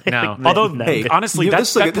 No good. No. Although, honestly,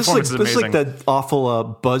 this is amazing. like that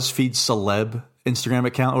awful BuzzFeed celeb Instagram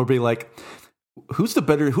account where it'll be like, who has the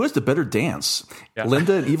better dance? Yeah.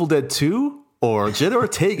 Linda in Evil Dead 2 or Jenna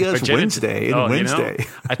Ortega's Wednesday in Wednesday?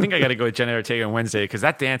 I think I got to go with Jenna Ortega on Wednesday because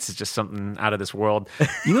that dance is just something out of this world.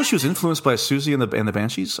 She was influenced by Susie and the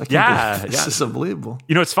Banshees? I can't believe this is unbelievable.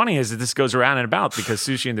 What's funny is that this goes around and about because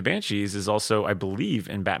Susie and the Banshees is also, I believe,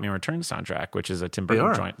 in Batman Returns soundtrack, which is a Tim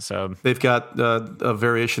Burton joint. So they've got a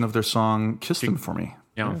variation of their song "Kiss Them for Me."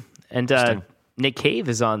 Yeah. And Nick Cave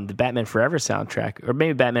is on the Batman Forever soundtrack, or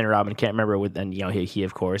maybe Batman and Robin. Can't remember. And he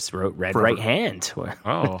of course wrote Red Right Hand.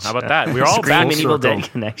 Oh, how about that? We're all Batman Evil Dead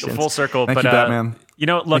connections. Full circle. Thank you, Batman.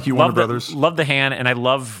 Look, Brothers. Love the hand, and I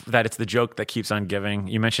love that it's the joke that keeps on giving.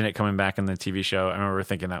 You mentioned it coming back in the TV show. I remember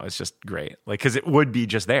thinking that was just great, because it would be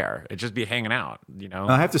just there. It'd just be hanging out.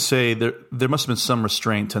 I have to say there must have been some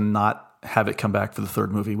restraint to not have it come back for the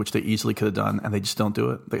third movie, which they easily could have done, and they just don't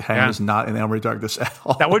do it. The hand is not in Elmer Darkness at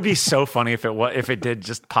all. That would be so funny if it did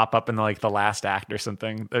just pop up in the last act or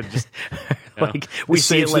something. Just we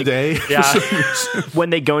see it the day. Yeah.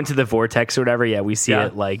 When they go into the vortex or whatever. Yeah, we see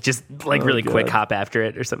it really quick hop after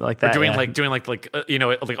it or something like that. Or doing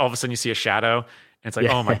all of a sudden you see a shadow. And it's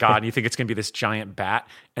like, oh my God, and you think it's going to be this giant bat,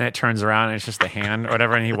 and it turns around and it's just the hand or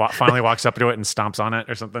whatever, and he finally walks up to it and stomps on it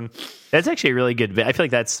or something. That's actually a really good bit. I feel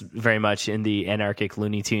like that's very much in the anarchic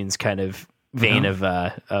Looney Tunes kind of vein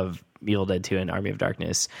of Evil Dead 2 and Army of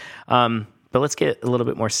Darkness. But let's get a little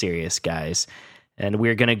bit more serious, guys. And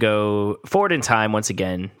we're going to go forward in time once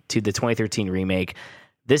again to the 2013 remake.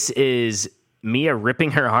 This is Mia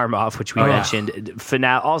ripping her arm off, which we mentioned.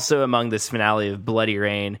 Also among this finale of Bloody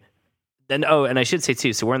Rain. And I should say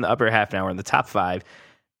too, so we're in the upper half now, we're in the top 5.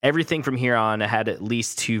 Everything from here on had at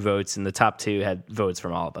least 2 votes, and the top 2 had votes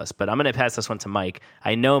from all of us. But I'm going to pass this one to Mike.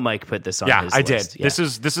 I know Mike put this on his list. Did. Yeah.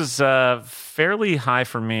 This is fairly high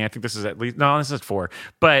for me. I think this is this is 4.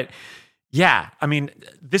 But yeah, I mean,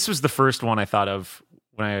 this was the first one I thought of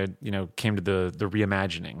when I came to the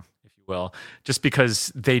reimagining, if you will, just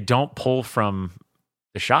because they don't pull from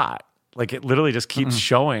the shot. Like, it literally just keeps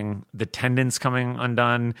showing the tendons coming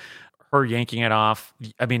undone, her yanking it off.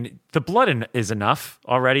 I mean, the blood is enough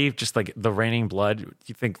already, just like the raining blood.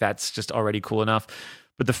 You think that's just already cool enough.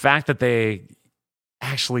 But the fact that they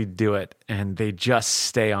actually do it and they just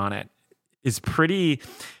stay on it is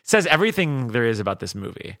says everything there is about this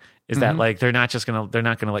movie. Is that like they're not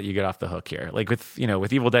gonna let you get off the hook here. Like with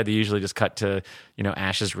Evil Dead, they usually just cut to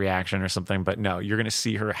Ash's reaction or something. But no, you're gonna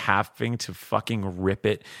see her having to fucking rip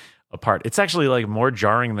it apart. It's actually like more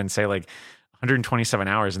jarring than say like 127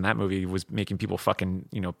 Hours in that movie was making people fucking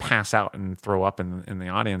pass out and throw up in the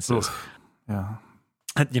audiences. Yeah.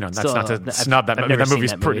 That's not to snub that movie. That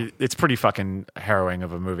movie's it's pretty fucking harrowing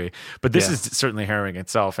of a movie. But this is certainly harrowing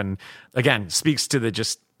itself, and again speaks to the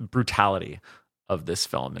just brutality of this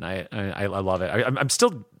film. And I love it. I'm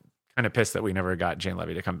still kind of pissed that we never got Jane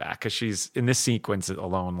Levy to come back, because she's in this sequence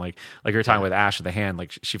alone, like you're talking with Ash with the hand,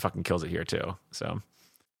 like she fucking kills it here too. So.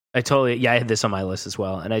 I had this on my list as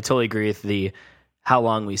well, and I totally agree with the how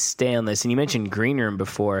long we stay on this. And you mentioned Green Room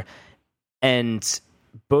before, and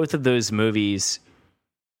both of those movies,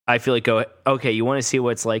 I feel like go, okay, you want to see what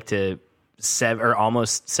it's like to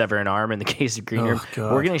almost sever an arm in the case of Green Room.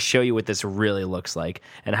 God. We're going to show you what this really looks like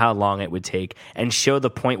and how long it would take, and show the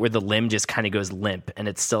point where the limb just kind of goes limp and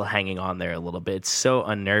it's still hanging on there a little bit. It's so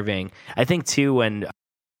unnerving. I think too, when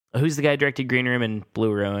who's the guy who directed Green Room and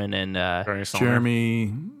Blue Ruin and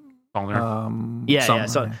Jeremy Solner.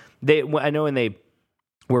 So I know when they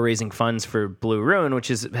were raising funds for Blue Ruin, which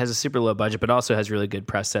has a super low budget but also has really good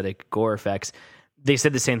prosthetic gore effects, they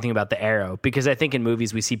said the same thing about the arrow, because I think in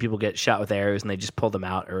movies we see people get shot with arrows and they just pull them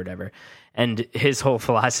out or whatever. And his whole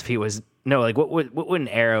philosophy was, no, like what would an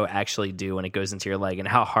arrow actually do when it goes into your leg, and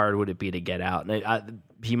how hard would it be to get out? And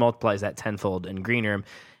he multiplies that tenfold in Green Room.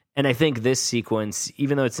 And I think this sequence,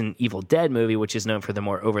 even though it's an Evil Dead movie, which is known for the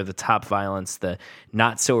more over-the-top violence, the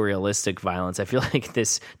not-so-realistic violence, I feel like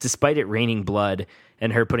this, despite it raining blood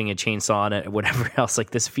and her putting a chainsaw on it, whatever else,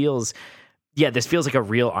 like this feels like a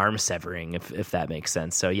real arm severing, if that makes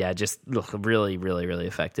sense. So yeah, just really, really, really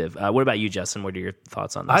effective. What about you, Justin? What are your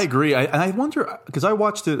thoughts on this? I agree. I wonder, because I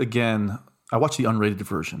watched it again. I watched the unrated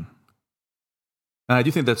version, and I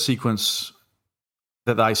do think that sequence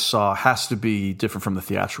that I saw has to be different from the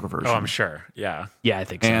theatrical version. Oh, I'm sure. Yeah, I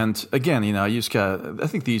think so. And again, you just got. I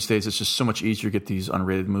think these days it's just so much easier to get these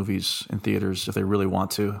unrated movies in theaters if they really want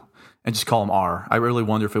to. And just call them R. I really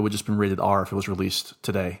wonder if it would just been rated R if it was released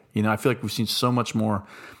today. I feel like we've seen so much more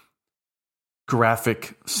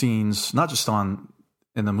graphic scenes, not just in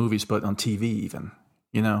the movies, but on TV even.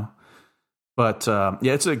 But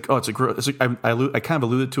yeah, I kind of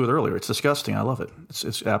alluded to it earlier. It's disgusting. I love it.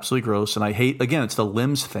 It's absolutely gross, and I hate. Again, it's the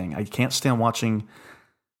limbs thing. I can't stand watching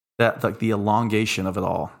that, like the elongation of it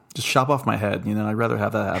all. Just chop off my head. I'd rather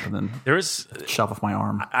have that happen than chop off my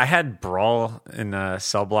arm. I had Brawl in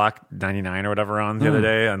Cell Block 99 or whatever on the other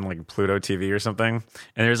day on like Pluto TV or something.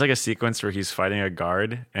 And there's like a sequence where he's fighting a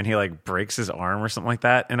guard and he like breaks his arm or something like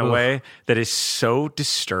that in a way that is so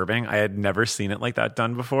disturbing. I had never seen it like that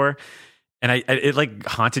done before. And it like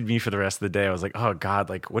haunted me for the rest of the day. I was like, oh God,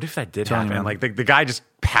 like what if that did happen? Like the guy just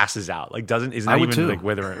passes out, like isn't even too. like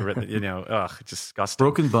withering, ugh, disgusting.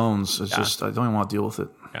 Broken bones is just, I don't even want to deal with it.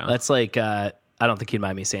 Yeah. That's like, I don't think you'd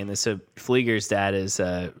mind me saying this. So Flieger's dad is,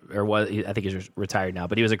 I think he's retired now,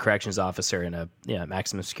 but he was a corrections officer in a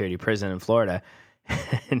maximum security prison in Florida.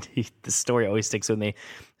 And the story always sticks with me.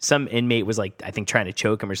 Some inmate was like, I think trying to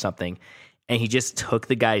choke him or something. And he just took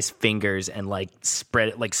the guy's fingers and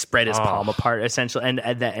spread his palm apart essentially,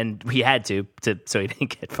 and he had to so he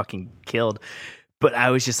didn't get fucking killed. But I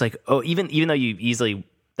was just like, oh, even though you easily,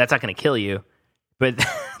 that's not going to kill you, but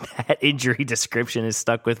that injury description has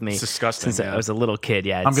stuck with me. It's disgusting. Since I was a little kid.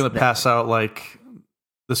 Yeah, I'm going to pass out like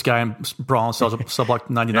this guy in Brawl and Cell Block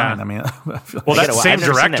 99. Yeah. I mean, that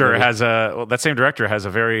same director has a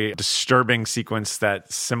very disturbing sequence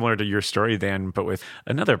that's similar to your story, Dan, but with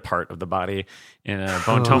another part of the body in a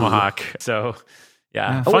Bone Tomahawk. So,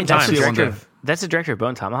 yeah, fun times. That's the director of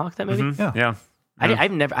Bone Tomahawk. That movie. Mm-hmm. Yeah. I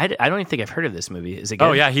don't even think I've heard of this movie. Is it good?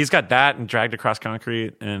 Oh yeah, he's got that and Dragged Across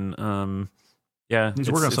Concrete, and yeah, he's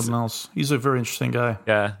working on something else. He's a very interesting guy.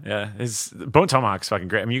 Yeah. His Bone Tomahawk's fucking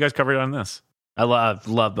great. I mean, you guys covered it on this. I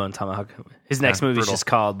love Bone Tomahawk. His next movie is just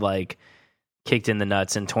called like Kicked in the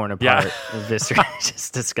Nuts and Torn Apart. Viscera.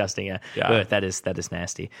 Just disgusting. Yeah. But that is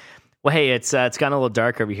nasty. Well, hey, it's gotten a little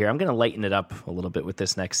dark over here. I'm going to lighten it up a little bit with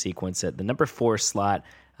this next sequence. At the number 4 slot,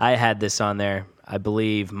 I had this on there. I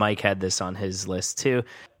believe Mike had this on his list too.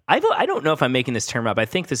 I don't know if I'm making this term up. I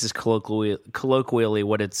think this is colloquially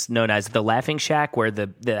what it's known as, the Laughing Shack, where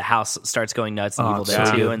the house starts going nuts in Evil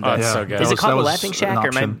Dead 2. And it's so good. Is it called the Laughing Shack,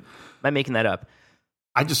 or am I making that up?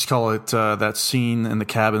 I just call it that scene in the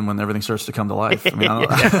cabin when everything starts to come to life. I mean,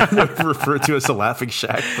 I don't refer to it as the Laughing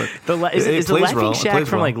Shack, but is the Laughing Shack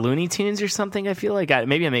from like Looney Tunes or something? I feel like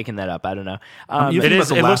maybe I'm making that up. I don't know. You think about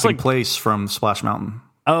the Laughing Place from Splash Mountain.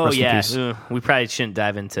 Oh, yeah. We probably shouldn't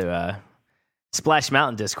dive into Splash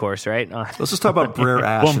Mountain discourse, right? Let's just talk about Brer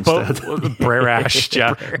Ash instead. Brer Ash,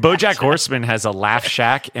 yeah. BoJack Horseman has a Laugh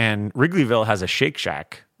Shack, and Wrigleyville has a Shake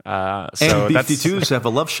Shack. And B-52s have a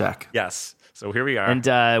Love Shack. Yes. So here we are. And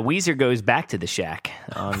Weezer goes back to the Shack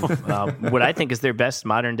on what I think is their best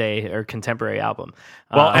modern day or contemporary album.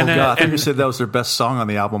 I think you said that was their best song on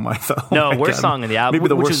the album. I thought. No, worst song on the album. Maybe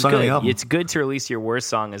the worst song on the album. It's good to release your worst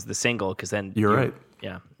song as the single, because then you're right.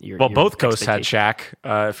 Yeah. Both coasts had Shack.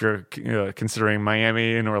 If you're considering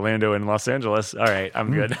Miami and Orlando and Los Angeles, all right,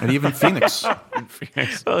 I'm good. And even Phoenix.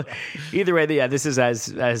 Well, either way, yeah, this is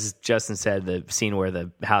as Justin said, the scene where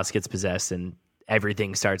the house gets possessed and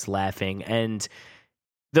everything starts laughing, and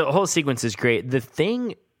the whole sequence is great. The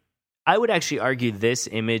thing I would actually argue this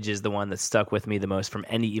image is the one that stuck with me the most from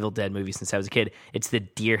any Evil Dead movie since I was a kid. It's the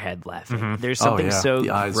deer head laughing. Mm-hmm. There's something so The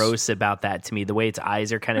eyes. gross about that to me. The way its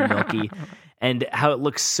eyes are kind of milky, and how it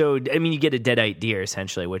looks so. I mean, you get a deadite deer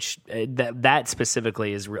essentially, which that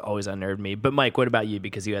specifically has always unnerved me. But Mike, what about you?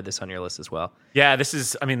 Because you had this on your list as well. Yeah, this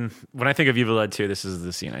is. I mean, when I think of Evil Dead 2, this is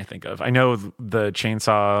the scene I think of. I know the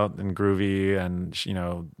chainsaw and groovy, and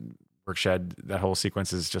Workshed. That whole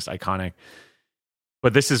sequence is just iconic.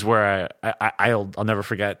 But this is where I'll never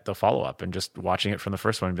forget the follow up and just watching it from the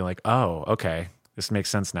first one and being like, oh, okay, this makes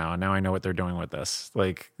sense now. And now I know what they're doing with this.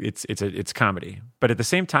 Like it's comedy, but at the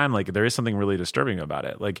same time, like there is something really disturbing about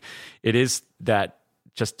it. Like it is that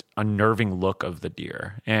just unnerving look of the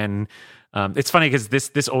deer. And it's funny because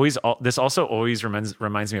this also always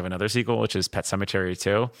reminds me of another sequel, which is Pet Sematary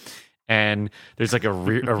 2. And there's like a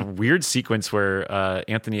weird sequence where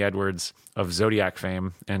Anthony Edwards of Zodiac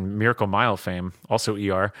fame and Miracle Mile fame, also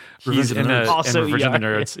ER, he's in Revenge of the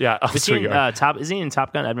Nerds. Yeah, also ER. Is he in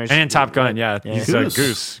Top Gun? And in Top Gun, yeah. He's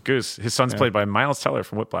Goose. His son's played by Miles Teller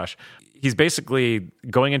from Whiplash. He's basically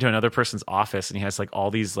going into another person's office and he has like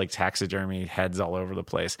all these like taxidermy heads all over the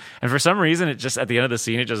place. And for some reason, it just at the end of the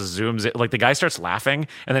scene, it just zooms in. Like the guy starts laughing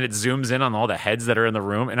and then it zooms in on all the heads that are in the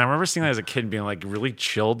room. And I remember seeing that as a kid being like really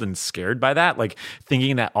chilled and scared by that, like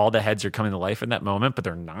thinking that all the heads are coming to life in that moment, but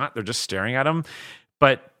they're not. They're just staring at him.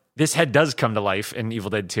 But this head does come to life in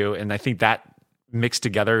Evil Dead 2. And I think that mixed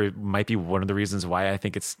together might be one of the reasons why I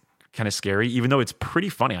think it's kind of scary, even though it's pretty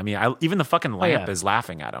funny. I mean, even the fucking lamp is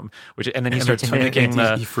laughing at him, and then he starts mimicking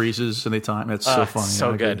he freezes in the time. It's so funny.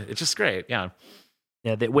 So good. It's just great. Yeah.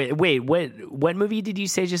 Yeah. Wait. What movie did you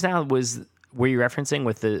say just now? Were you referencing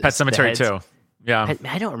with the Pet Sematary 2? Yeah.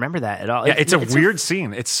 I don't remember that at all. Yeah, it's a weird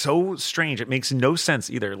scene. It's so strange. It makes no sense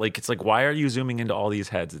either. Like it's like, why are you zooming into all these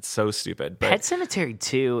heads? It's so stupid. But Pet Sematary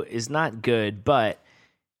 2 is not good, but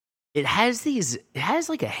it has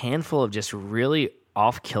like a handful of just really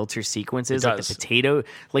off-kilter sequences. Like the potato,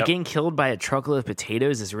 getting killed by a truckload of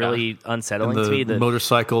potatoes is really unsettling to me. The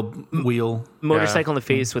motorcycle wheel in the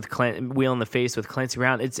face with wheel in the face with Clancy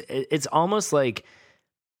Brown. It's almost like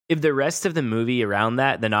if the rest of the movie around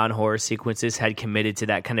that, the non-horror sequences, had committed to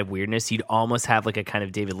that kind of weirdness, you'd almost have like a kind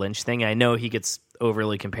of David Lynch thing. I know he gets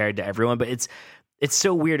overly compared to everyone, but it's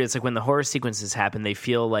so weird. It's like when the horror sequences happen, they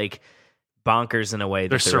feel like bonkers in a way that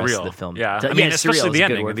they're the surreal. Rest of the film. Yeah, I mean, especially the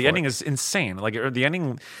ending. The ending is insane. Like the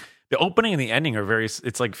ending, the opening and the ending are very.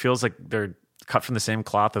 It's like feels like they're cut from the same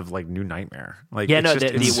cloth of like New Nightmare. Like with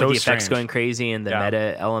the strange. effects going crazy and the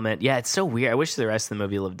meta element. Yeah, it's so weird. I wish the rest of the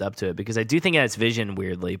movie lived up to it because I do think it has vision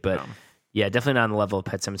weirdly, but definitely not on the level of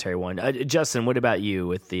Pet Sematary 1. Justin, what about you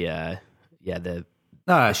with the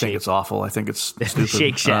No, I think it's awful. I think it's stupid.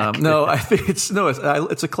 Shake Shack. No, I think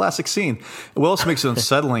it's a classic scene. What also makes it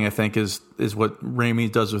unsettling, I think, is what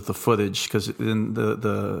Raimi does with the footage, because then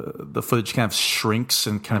the footage kind of shrinks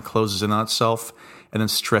and kind of closes in on itself, and then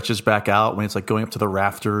stretches back out when it's like going up to the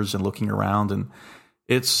rafters and looking around, and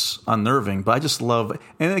it's unnerving. But I just love,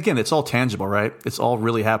 and again, it's all tangible, right? It's all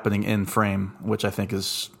really happening in frame, which I think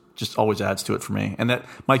is just always adds to it for me. And that,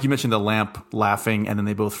 Mike, you mentioned the lamp laughing, and then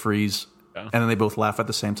they both freeze. And then they both laugh at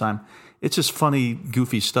the same time. It's just funny,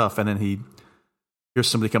 goofy stuff. And then he hears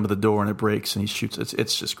somebody come to the door and it breaks and he shoots.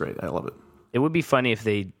 It's just great. I love it. It would be funny if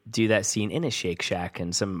they do that scene in a Shake Shack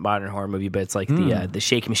in some modern horror movie, but it's like the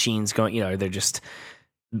shake machines going, they're just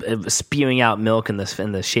spewing out milk in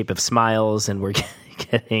the shape of smiles, and we're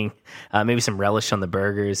getting maybe some relish on the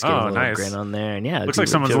burgers, getting a little nice. Grin on there, and looks like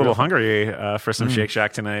someone's a little hungry for some Shake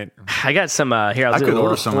Shack tonight. I got some here. I'll do a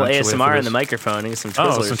little ASMR in the microphone and some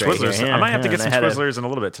Twizzlers. Some Twizzlers. Right here. I might have to get some Twizzlers in a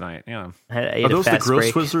little bit tonight. Yeah. Are those the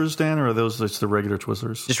gross Twizzlers, Dan, or are those just the regular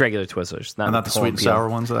Twizzlers? Just regular Twizzlers, not the sweet and sour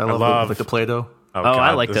ones that I love, like the Play-Doh. Oh,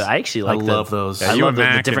 I like those. I actually like. I love those. I love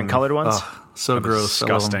the different colored ones. So gross,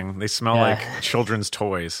 disgusting. They smell like children's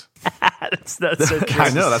toys. that's so gross. I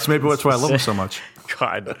know. That's maybe why I love them so much.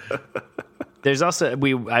 God. There's also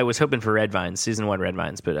I was hoping for Red Vines, season 1 Red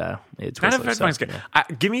Vines, but it's kind of Red Vines good.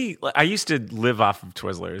 I used to live off of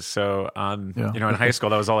Twizzlers, so in high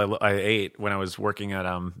school that was all I ate when I was working at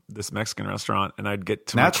this Mexican restaurant, and I'd get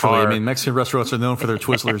to naturally. My car. I mean, Mexican restaurants are known for their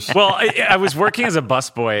Twizzlers. Well, I was working as a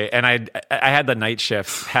busboy, and I had the night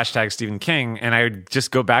shift #Stephen King, and I would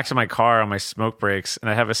just go back to my car on my smoke breaks,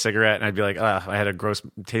 and I'd have a cigarette, and I'd be like, I had a gross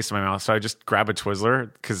taste in my mouth, so I'd just grab a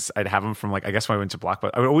Twizzler because I'd have them from I guess when I went to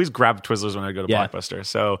Blockbuster. I would always grab Twizzlers when I go to Blockbuster.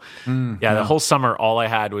 So the whole summer, all I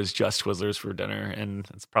had was just Twizzlers for dinner, and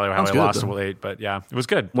that's probably how I lost weight. But yeah, it was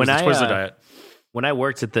good. It was the Twizzler diet. When I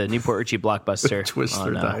worked at the Newport Richie Blockbuster,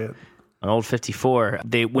 Twizzler diet. On Old 54,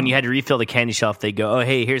 when you had to refill the candy shelf, they go, "Oh,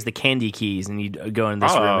 hey, here's the candy keys," and you'd go in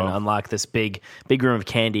this room and unlock this big room of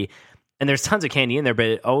candy. And there's tons of candy in there, but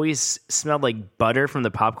it always smelled like butter from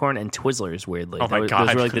the popcorn and Twizzlers, weirdly. Oh, my God.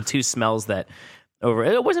 Those were like the two smells that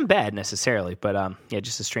it wasn't bad necessarily, but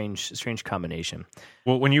just a strange combination.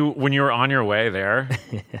 Well, when you were on your way there,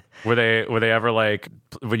 were they ever like,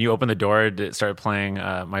 when you opened the door, it started playing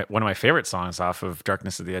one of my favorite songs off of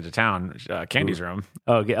Darkness at the Edge of Town, Candy's Room.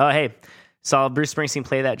 Oh, okay. Oh, hey, saw Bruce Springsteen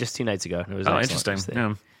play that just 2 nights ago. It was interesting.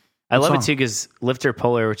 Yeah. I love it too because Lifter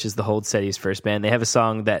Puller, which is the Hold Steady's first band, they have a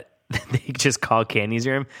song that they just call Candy's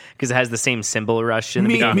Room because it has the same cymbal rush in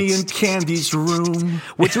the beginning. Meet me in Candy's Room.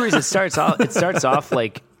 Which weird, it starts off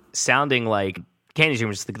like sounding like Candy's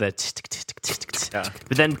Room, just like that.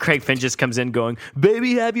 But then Craig Finn just comes in going,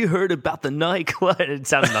 "Baby, have you heard about the nightclub?" It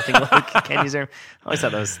sounds nothing like Candy's Room. I always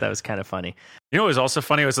thought that was kind of funny. You know what was also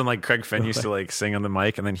funny was when like Craig Finn used to like sing on the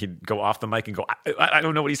mic and then he'd go off the mic and go, I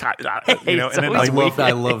don't know what he's talking about. You know, and then I love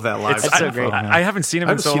that live. That's so great. I haven't seen him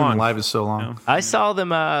in so long. Him live in so long. I saw them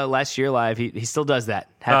last year live. He still does that.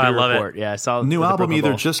 Happy I love report. it. Yeah, I saw New the album Brooklyn either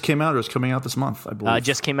Bowl. just came out or is coming out this month, I believe.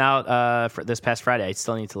 Just came out for this past Friday. I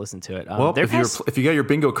still need to listen to it. Well, if you got your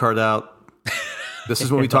bingo card out, this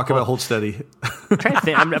is when we talk about Hold Steady.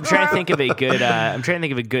 I'm trying to think of a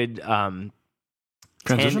good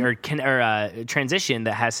Transition? transition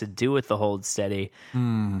that has to do with the Hold Steady.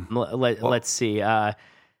 Let's see. If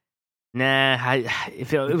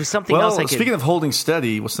it was something else. Speaking of holding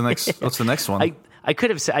steady, what's the next one? I could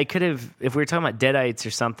have, if we were talking about Deadites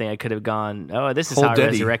or something, I could have gone, oh, this is Hold how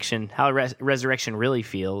Deady. resurrection really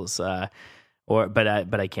feels. But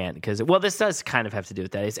I can't because, this does kind of have to do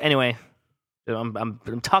with Deadites. Anyway, I'm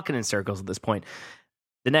talking in circles at this point.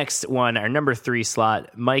 The next one, our number 3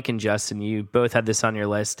 slot, Mike and Justin, you both had this on your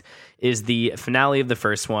list, is the finale of the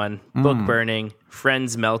first one, book burning,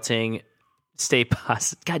 friends melting, stay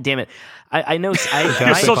positive. God damn it. I know.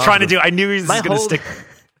 I'm still trying to do. I knew he was going to stick.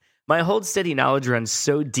 My Hold Steady knowledge runs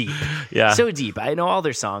so deep. Yeah. So deep. I know all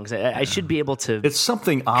their songs. I should be able to. It's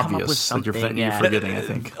something obvious that you're forgetting, I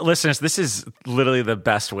think. Listeners, this is literally the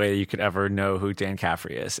best way you could ever know who Dan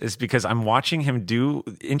Caffrey is because I'm watching him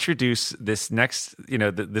introduce this next,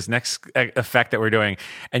 this next effect that we're doing,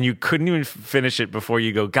 and you couldn't even finish it before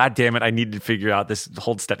you go, God damn it, I need to figure out this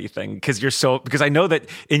Hold Steady thing because I know that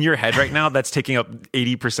in your head right now, that's taking up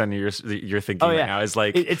 80% of your thinking right now. Is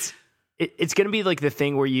like It's going to be like the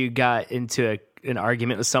thing where you got into an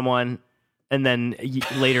argument with someone and then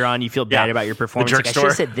later on you feel bad about your performance. The jerk I store. should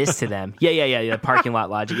have said this to them. Yeah. Parking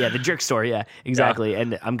lot logic. Yeah, the jerk store. Yeah, exactly. Yeah.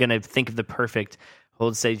 And I'm going to think of the perfect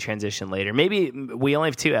Hold Steady transition later. Maybe we only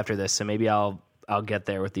have 2 after this, so maybe I'll get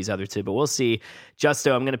there with these other 2, but we'll see.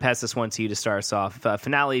 Justo, I'm going to pass this one to you to start us off.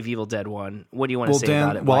 Finale of Evil Dead 1. What do you want to say Dan,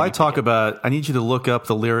 about it? While I talk about it, I need you to look up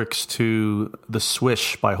the lyrics to The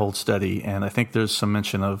Swish by Hold Steady, and I think there's some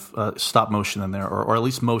mention of stop motion in there, or at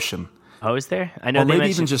least motion. Oh, is there? I know. Or maybe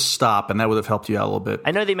even just stop, and that would have helped you out a little bit.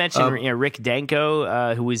 I know they mentioned Rick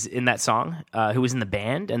Danko, who was in that song, who was in the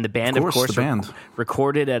band, and the band, of course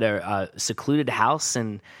recorded at a secluded house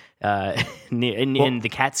and in the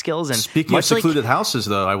Catskills. And speaking of secluded houses,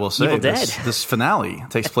 though, I will say this finale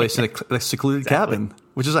takes place in a secluded cabin,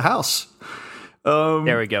 which is a house.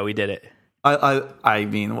 There we go. We did it. I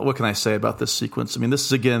mean, what can I say about this sequence? I mean,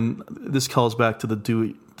 this calls back to the do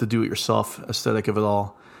it yourself aesthetic of it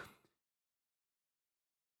all.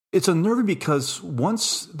 It's unnerving because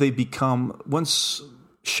once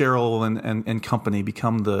Cheryl and company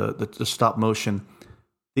become the stop motion,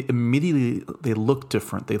 they look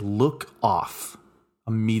different. They look off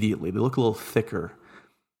immediately. They look a little thicker.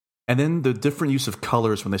 And then the different use of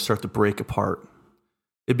colors when they start to break apart,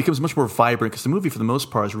 it becomes much more vibrant because the movie for the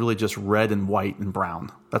most part is really just red and white and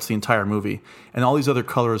brown. That's the entire movie. And all these other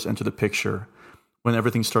colors enter the picture when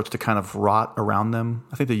everything starts to kind of rot around them.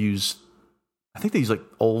 I think they use like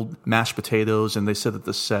old mashed potatoes, and they said that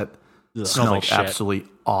the set smelled like absolutely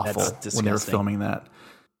awful when they were filming that.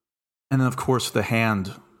 And then, of course, the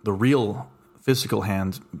real physical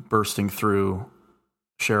hand bursting through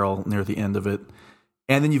Cheryl near the end of it.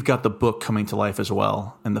 And then you've got the book coming to life as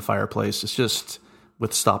well in the fireplace. It's just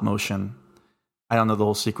with stop motion. I don't know, the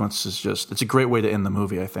whole sequence is it's a great way to end the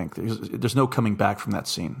movie, I think. There's no coming back from that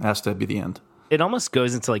scene. It has to be the end. It almost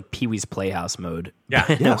goes into like Pee-wee's Playhouse mode. Yeah,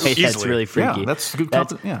 that's really freaky. Yeah, that's good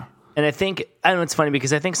content. Yeah. And I think, I don't know, it's funny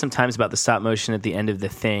because I think sometimes about the stop motion at the end of the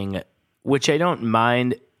thing, which I don't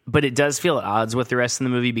mind, but it does feel at odds with the rest of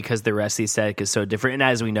the movie because the rest of the aesthetic is so different. And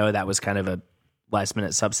as we know, that was kind of a last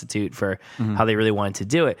minute substitute for how they really wanted to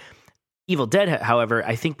do it. Evil Dead, however,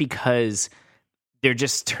 I think because they're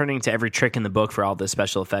just turning to every trick in the book for all the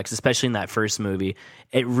special effects, especially in that first movie,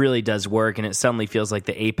 it really does work. And it suddenly feels like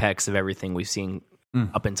the apex of everything we've seen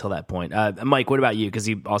up until that point. Mike, what about you? Because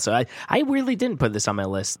you also, I really didn't put this on my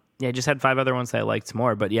list. Yeah, I just had 5 other ones that I liked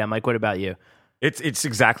more. But yeah, Mike, what about you? It's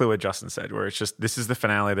exactly what Justin said, where it's just, this is the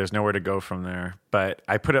finale. There's nowhere to go from there. But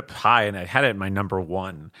I put it high, and I had it at my number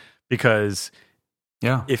 1 because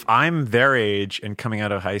if I'm their age and coming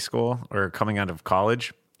out of high school or coming out of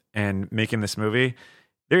college and making this movie,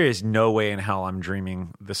 there is no way in hell I'm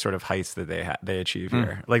dreaming the sort of heights that they achieve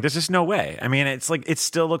here. Like, there's just no way. I mean, it's like, it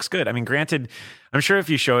still looks good. I mean, granted, I'm sure if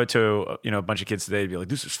you show it to, a bunch of kids today, they'd be like,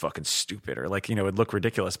 this is fucking stupid, or like, it'd look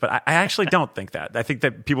ridiculous. But I actually don't think that. I think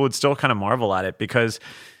that people would still kind of marvel at it because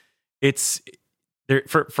it's,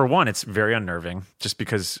 for one, it's very unnerving, just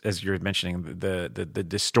because, as you're mentioning, the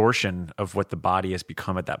distortion of what the body has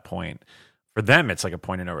become at that point. For them, it's like a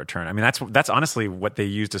point of no return. I mean, that's honestly what they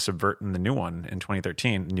used to subvert in the new one in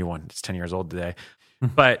 2013. New one, it's 10 years old today.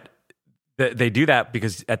 But they do that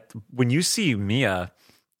because when you see Mia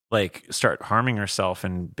like start harming herself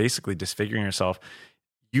and basically disfiguring herself,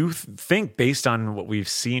 you think, based on what we've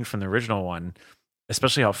seen from the original one,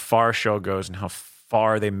 especially how far show goes and how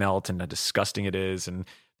far they melt and how disgusting it is, and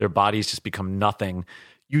their bodies just become nothing,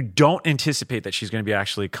 you don't anticipate that she's going to be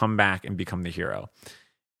actually come back and become the hero.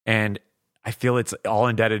 And I feel it's all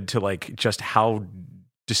indebted to like just how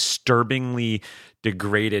disturbingly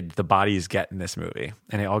degraded the bodies get in this movie.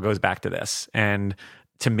 And it all goes back to this. And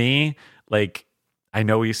to me, like, I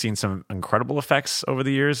know we've seen some incredible effects over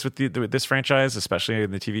the years with this franchise, especially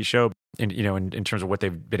in the TV show, and in terms of what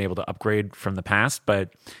they've been able to upgrade from the past,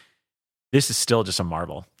 but this is still just a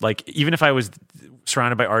marvel. Like, even if I was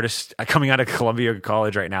surrounded by artists coming out of Columbia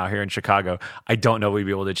College right now here in Chicago, I don't know we'd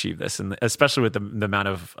be able to achieve this, and especially with the amount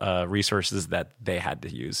of resources that they had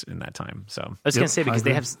to use in that time. So I was going to say, because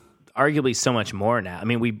they have arguably so much more now. I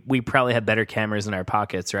mean, we probably have better cameras in our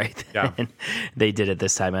pockets, right? Yeah. than they did at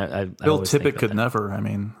this time. Bill Tippett could never. I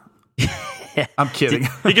mean, I'm kidding.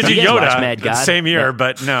 Because Did you guys watch Yoda, Mad God? same year,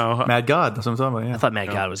 but no. Mad God. That's what I'm talking about. Yeah. I thought Mad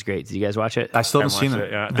God was great. Did you guys watch it? I still haven't seen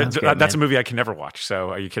it. Yeah. That's great, That's a man. movie I can never watch. So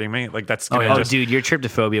are you kidding me? Like, that's gonna Oh, dude, your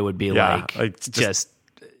tryptophobia would be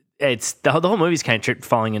it's the whole movie's kind of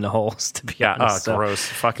falling into holes, to be honest. Oh, gross.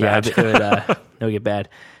 Fuck Yeah, that. it would get bad.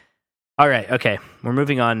 All right, okay. We're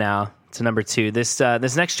moving on now to number 2. This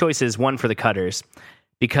next choice is one for the Cutters,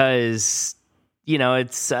 because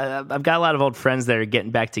it's I've got a lot of old friends that are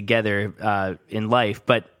getting back together in life,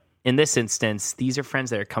 but in this instance, these are friends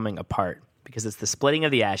that are coming apart because it's the splitting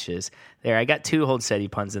of the ashes. There, I got 2 Hold Steady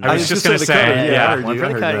puns in there. I was just going to say, One for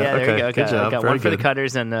the Cutters. Yeah, there you go. Good job. Got one for the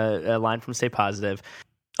Cutters and a line from Stay Positive.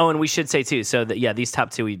 Oh, and we should say too. So that these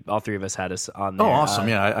top 2, all 3 of us had us on there. Oh, awesome!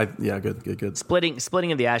 Good.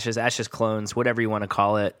 Splitting of the Ashes clones, whatever you want to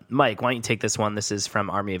call it. Mike, why don't you take this one? This is from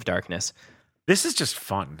Army of Darkness. This is just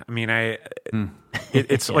fun. I mean,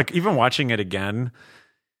 it's like, even watching it again,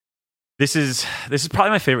 this is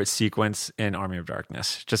probably my favorite sequence in Army of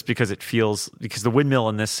Darkness, just because because the windmill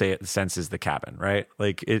in this sense is the cabin, right?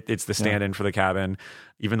 Like, it's the stand-in for the cabin,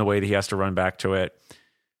 even the way that he has to run back to it.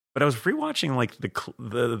 But I was rewatching like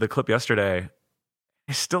the clip yesterday.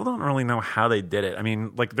 I still don't really know how they did it. I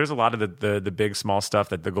mean, like, there's a lot of the big small stuff,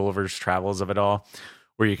 that the Gulliver's Travels of it all,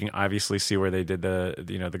 where you can obviously see where they did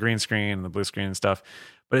the green screen and the blue screen and stuff.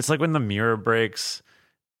 But it's like when the mirror breaks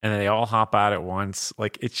and they all hop out at once.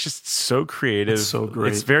 Like, it's just so creative. It's so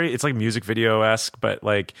great. It's like music video-esque, but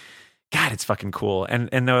like, God, it's fucking cool. And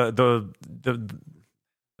the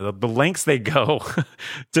lengths they go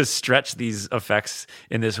to stretch these effects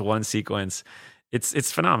in this one sequence,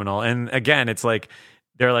 it's phenomenal. And again, it's like,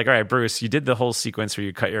 they're like, all right, Bruce, you did the whole sequence where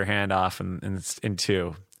you cut your hand off in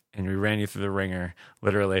 2, and we ran you through the ringer,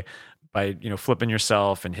 literally, by flipping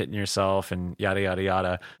yourself and hitting yourself and yada yada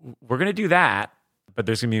yada. We're gonna do that, but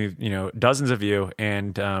there's gonna be dozens of you,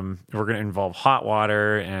 and we're gonna involve hot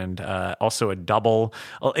water and also a double.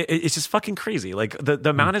 It's just fucking crazy. Like, the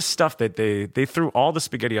amount of stuff that they threw all the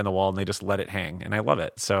spaghetti on the wall and they just let it hang, and I love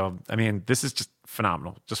it. So I mean, this is just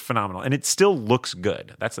phenomenal, and it still looks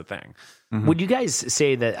good. That's the thing. Mm-hmm. Would you guys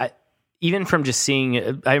say that? Even from just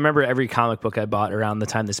seeing, I remember every comic book I bought around the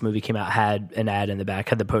time this movie came out had an ad in the back,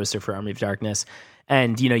 had the poster for Army of Darkness.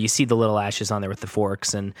 And, you see the little ashes on there with the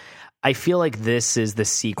forks. And I feel like this is the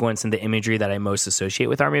sequence and the imagery that I most associate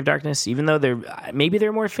with Army of Darkness, even though maybe there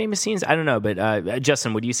are more famous scenes. I don't know. But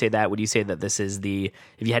Justin, would you say that? Would you say that this is if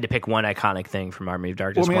you had to pick one iconic thing from Army of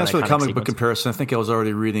Darkness? Well, I mean, as for the comic book comparison, I think I was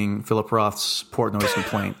already reading Philip Roth's Portnoy's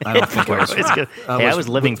Complaint. I don't think I was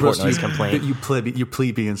living Portnoy's Complaint. You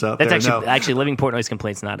plebeians out That's there. Actually, living Portnoy's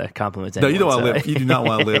Complaint's not a compliment to No, anyone, you do not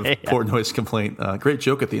want to live Portnoy's Complaint. Great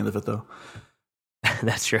joke at the end of it, though.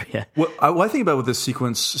 That's true, yeah. What I think about with this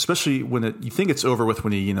sequence, especially when you think it's over with,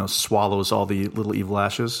 when he swallows all the little evil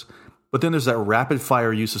ashes, But then there's that rapid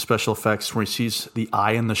fire use of special effects where he sees the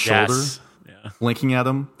eye in the shoulder blinking at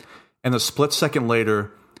him. And a split second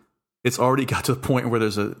later, it's already got to the point where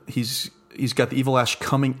he's got the evil Ash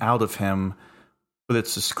coming out of him, but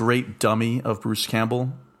it's this great dummy of Bruce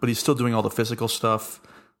Campbell, but he's still doing all the physical stuff,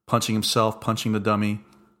 punching himself, punching the dummy.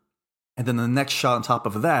 And then the next shot on top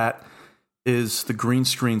of that is the green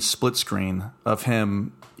screen split screen of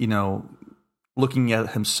him, looking at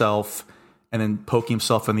himself and then poking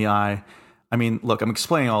himself in the eye. I mean, look, I'm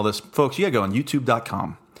explaining all this. Folks, you got to go on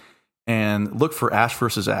youtube.com and look for Ash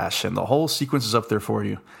versus Ash, and the whole sequence is up there for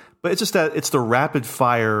you. But it's just that it's the rapid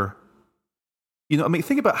fire.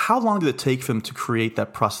 Think about how long did it take for them to create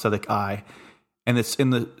that prosthetic eye? And it's in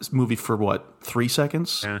the movie for what, 3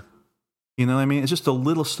 seconds? Yeah. You know what I mean? It's just a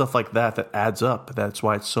little stuff like that adds up. That's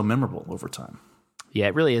why it's so memorable over time. Yeah,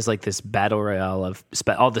 it really is like this battle royale of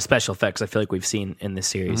all the special effects I feel like we've seen in this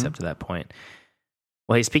series up to that point.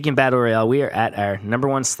 Well, hey, speaking battle royale, we are at our number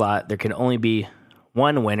 1 slot. There can only be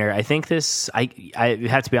one winner. I think this, I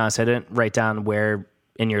have to be honest, I didn't write down where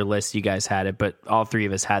in your list you guys had it, but all 3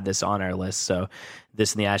 of us had this on our list. So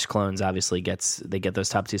this and the Ash clones obviously get those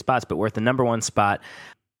top 2 spots, but we're at the number 1 spot.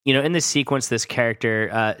 In this sequence, this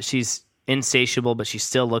character, she's insatiable, but she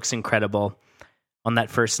still looks incredible on that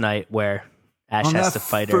first night where Ash has to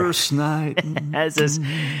fight her. First night. As is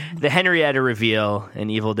the Henrietta reveal in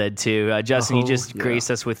Evil Dead 2. Justin, you just graced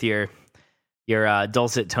us with your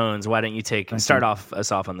dulcet tones. Why don't you start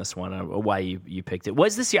us off on this one? Why you picked it?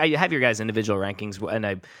 Was this you have your guys' individual rankings, and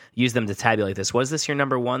I use them to tabulate this. Was this your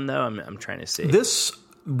number 1 though? I'm trying to see. This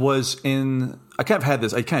was in. I kind of had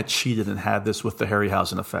this. I kind of cheated and had this with the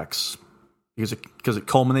Harryhausen effects because it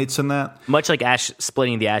culminates in that. Much like Ash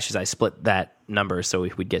splitting the ashes, I split that number so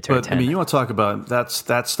we'd get to a 10. I mean, you want to talk about that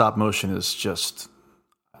stop motion is just.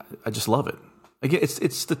 I just love it. Again,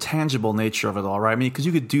 it's the tangible nature of it all, right? I mean, because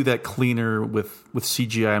you could do that cleaner with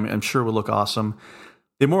CGI. I mean, I'm sure it would look awesome.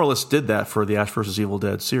 They more or less did that for the Ash vs. Evil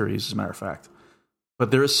Dead series, as a matter of fact.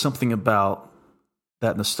 But there is something about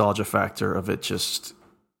that nostalgia factor of it. Just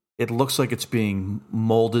it looks like it's being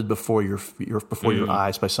molded before your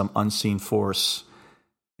eyes by some unseen force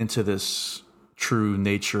into this true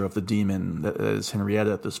nature of the demon that is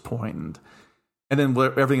Henrietta at this point, and then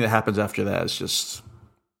everything that happens after that is just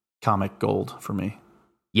comic gold for me.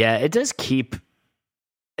 Yeah, it does keep.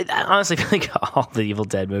 I honestly feel like all the Evil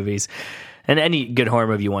Dead movies and any good horror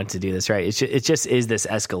movie you want to do this, right? It just is this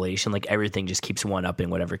escalation. Like everything just keeps one upping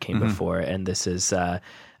whatever came before. And this is,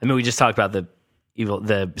 we just talked about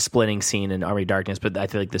the splitting scene in Army of Darkness, but I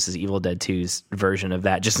feel like this is Evil Dead 2's version of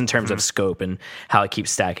that, just in terms of scope and how it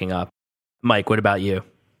keeps stacking up. Mike, what about you?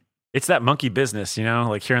 It's that monkey business,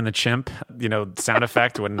 like hearing the chimp, sound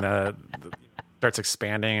effect when starts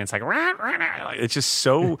expanding. It's like it's just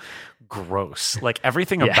so gross. Like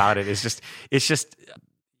everything about it is just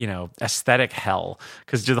aesthetic hell,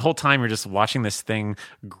 because the whole time you're just watching this thing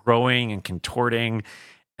growing and contorting,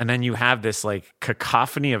 and then you have this like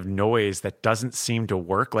cacophony of noise that doesn't seem to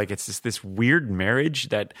work. Like it's just this weird marriage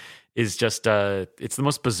that is just it's the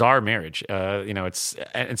most bizarre marriage. It's,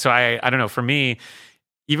 and so I don't know, for me,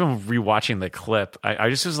 even rewatching the clip, I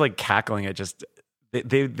just was like cackling at just.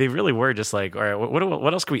 They really were just like, all right,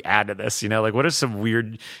 what else can we add to this? What is some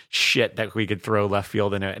weird shit that we could throw left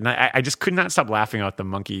field in it? And I just could not stop laughing at the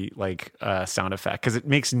monkey sound effect, because it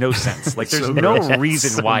makes no sense. Like there's no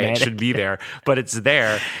reason why it should be there, but it's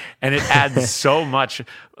there, and it adds so much.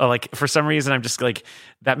 Like for some reason, I'm just like,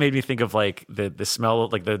 that made me think of like the smell,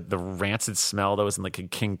 like the rancid smell that was in like a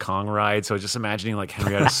King Kong ride. So just imagining like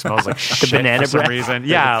Henrietta smells like shit banana for some breath. reason.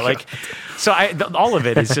 Yeah, like so all of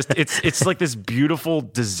it is just it's like this beautiful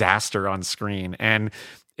disaster on screen, and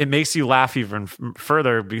it makes you laugh even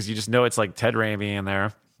further because you just know it's like Ted Raimi in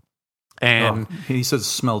there. And he said it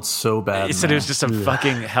smelled so bad. He said it was just a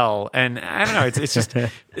fucking hell. And I don't know. It's just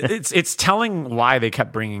it's telling why they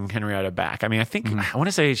kept bringing Henrietta back. I mean, I think I want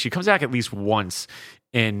to say she comes back at least once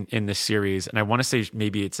in this series, and I want to say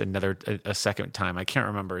maybe it's a second time. I can't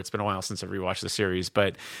remember. It's been a while since I've rewatched the series,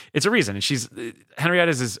 but it's a reason. And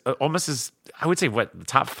Henrietta's is almost as, I would say, the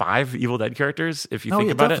top 5 Evil Dead characters if you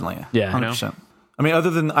think about definitely. it. Yeah, 100%. I mean,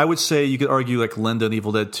 other than, I would say you could argue like Linda in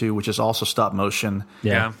Evil Dead 2, which is also stop motion.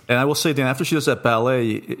 Yeah. And I will say, Dan, after she does that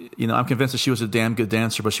ballet, I'm convinced that she was a damn good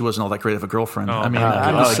dancer, but she wasn't all that great of a girlfriend. Oh, I mean,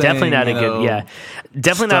 definitely not a good,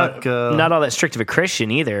 definitely not all that strict of a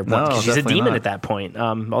Christian either. Because she's a demon at that point.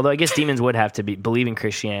 Although I guess demons would have to believe in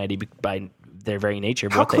Christianity by their very nature.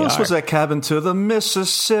 How close was that cabin to the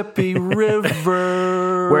Mississippi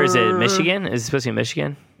River? Where is it? Michigan? Is it supposed to be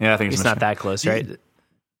Michigan? Yeah, I think it's not that close, right?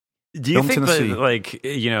 Do you think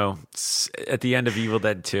that, at the end of Evil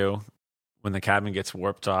Dead 2, when the cabin gets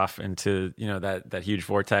warped off into, that huge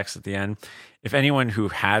vortex at the end. If anyone who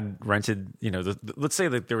had rented, let's say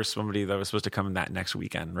that there was somebody that was supposed to come that next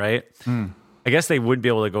weekend, right? I guess they would be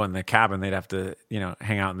able to go in the cabin. They'd have to,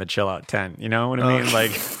 hang out in the chill out tent. You know what I mean?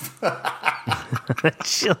 Like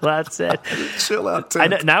chill out tent. Chill out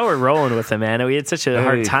tent. Now we're rolling with them, man. We had such a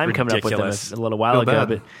hard time coming up with them a little while ago,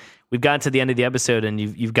 but we've gotten to the end of the episode, and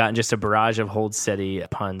you've gotten just a barrage of Hold Steady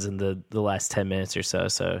puns in the last 10 minutes or so.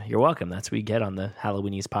 So you're welcome. That's what we get on the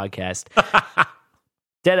Halloweenies podcast.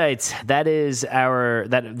 Deadites,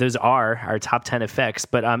 those are our top 10 effects.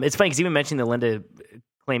 But it's funny because even mentioning the Linda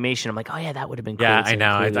claymation, I'm like, oh yeah, that would have been cool. Yeah, I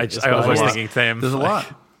know. I was thinking same. There's a lot.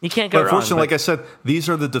 You can't go wrong. Unfortunately, like I said, these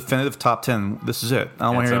are the definitive top 10. This is it. I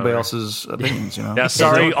don't want to hear anybody else's opinions. Yeah,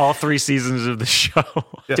 sorry, all 3 seasons of the show.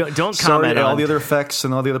 Yeah. Don't sorry, comment on all the other effects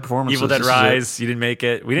and all the other performances. Evil Dead Rise, you didn't make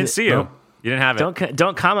it. We didn't see you. No. You didn't have it.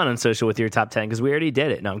 Don't comment on social with your top 10 because we already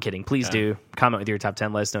did it. No, I'm kidding. Please do comment with your top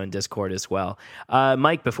 10. Let us know in Discord as well.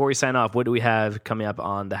 Mike, before we sign off, what do we have coming up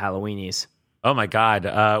on the Halloweenies? Oh my God.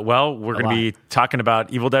 Well, we're going to be talking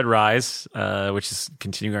about Evil Dead Rise, which is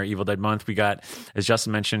continuing our Evil Dead month. We got, as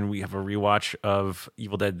Justin mentioned, we have a rewatch of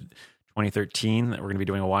Evil Dead 2013 that we're going to be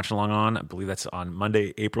doing a watch along on. I believe that's on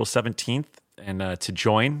Monday, April 17th. And to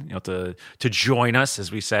join, to join us,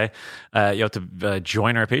 as we say, you have to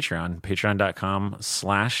join our Patreon,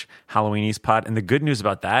 patreon.com/HalloweeniesPod. And the good news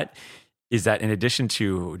about that is that in addition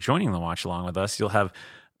to joining the watch along with us, you'll have,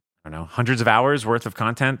 hundreds of hours worth of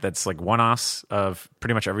content that's like one-offs of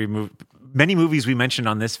pretty much every movie. Many movies we mentioned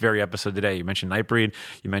on this very episode today. You mentioned Nightbreed.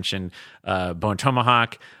 You mentioned Bone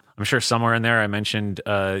Tomahawk. I'm sure somewhere in there I mentioned,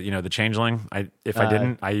 The Changeling. If I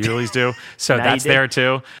didn't, I usually do. So that's there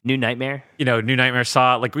too. New Nightmare. New Nightmare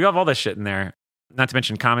Saw. Like we have all this shit in there. Not to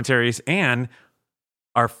mention commentaries and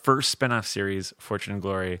our first spinoff series, Fortune and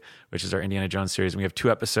Glory, which is our Indiana Jones series. And we have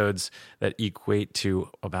 2 episodes that equate to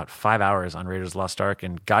about 5 hours on Raiders of the Lost Ark.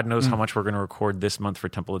 And God knows how much we're going to record this month for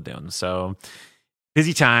Temple of Doom. So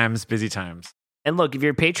busy times. And look, if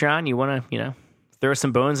you're a Patreon, you want to, throw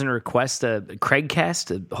some bones and request a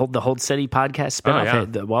Craigcast, the Hold Steady podcast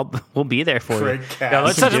spinoff. Well, we'll be there for you. Yeah,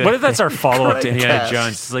 what if that's our follow-up to Indiana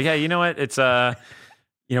Jones? It's like, yeah, you know what? It's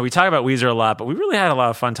we talk about Weezer a lot, but we really had a lot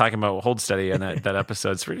of fun talking about Hold Steady in that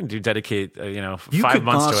episode. So we're going to dedicate 5 months to it. You could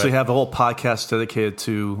honestly have the whole podcast dedicated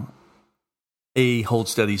to a Hold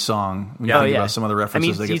Steady song. About some other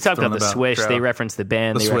references. I mean, you talked about the Swish. They referenced the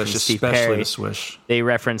band. They referenced Steve Perry. The Swish. They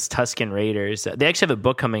referenced Tusken Raiders. They actually have a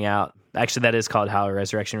book coming out. Actually, that is called How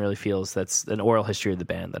Resurrection Really Feels. That's an oral history of the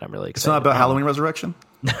band that I'm really excited about. It's not about Halloween Resurrection?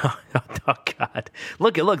 No. Oh, God.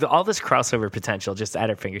 Look, all this crossover potential just at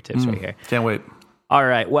our fingertips right here. Can't wait. All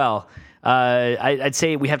right. Well, I'd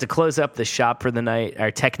say we have to close up the shop for the night.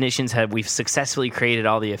 Our technicians we've successfully created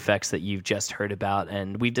all the effects that you've just heard about,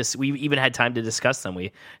 and we even had time to discuss them.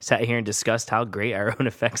 We sat here and discussed how great our own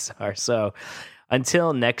effects are. So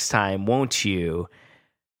until next time, won't you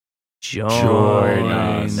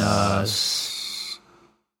join us?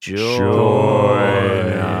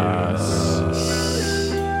 Join us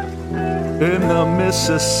in the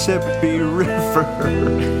Mississippi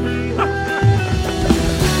River.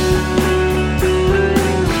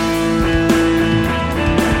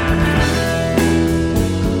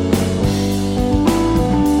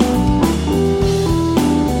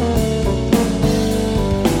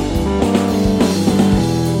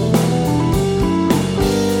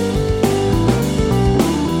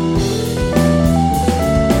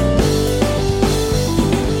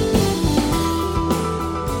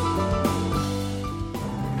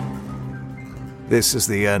 This is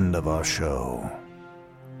the end of our show.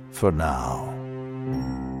 For now.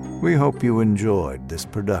 We hope you enjoyed this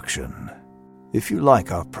production. If you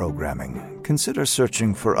like our programming, consider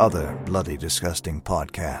searching for other Bloody Disgusting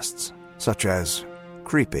podcasts, such as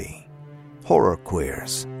Creepy, Horror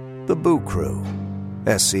Queers, The Boo Crew,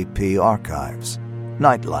 SCP Archives,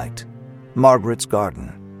 Nightlight, Margaret's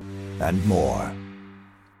Garden, and more.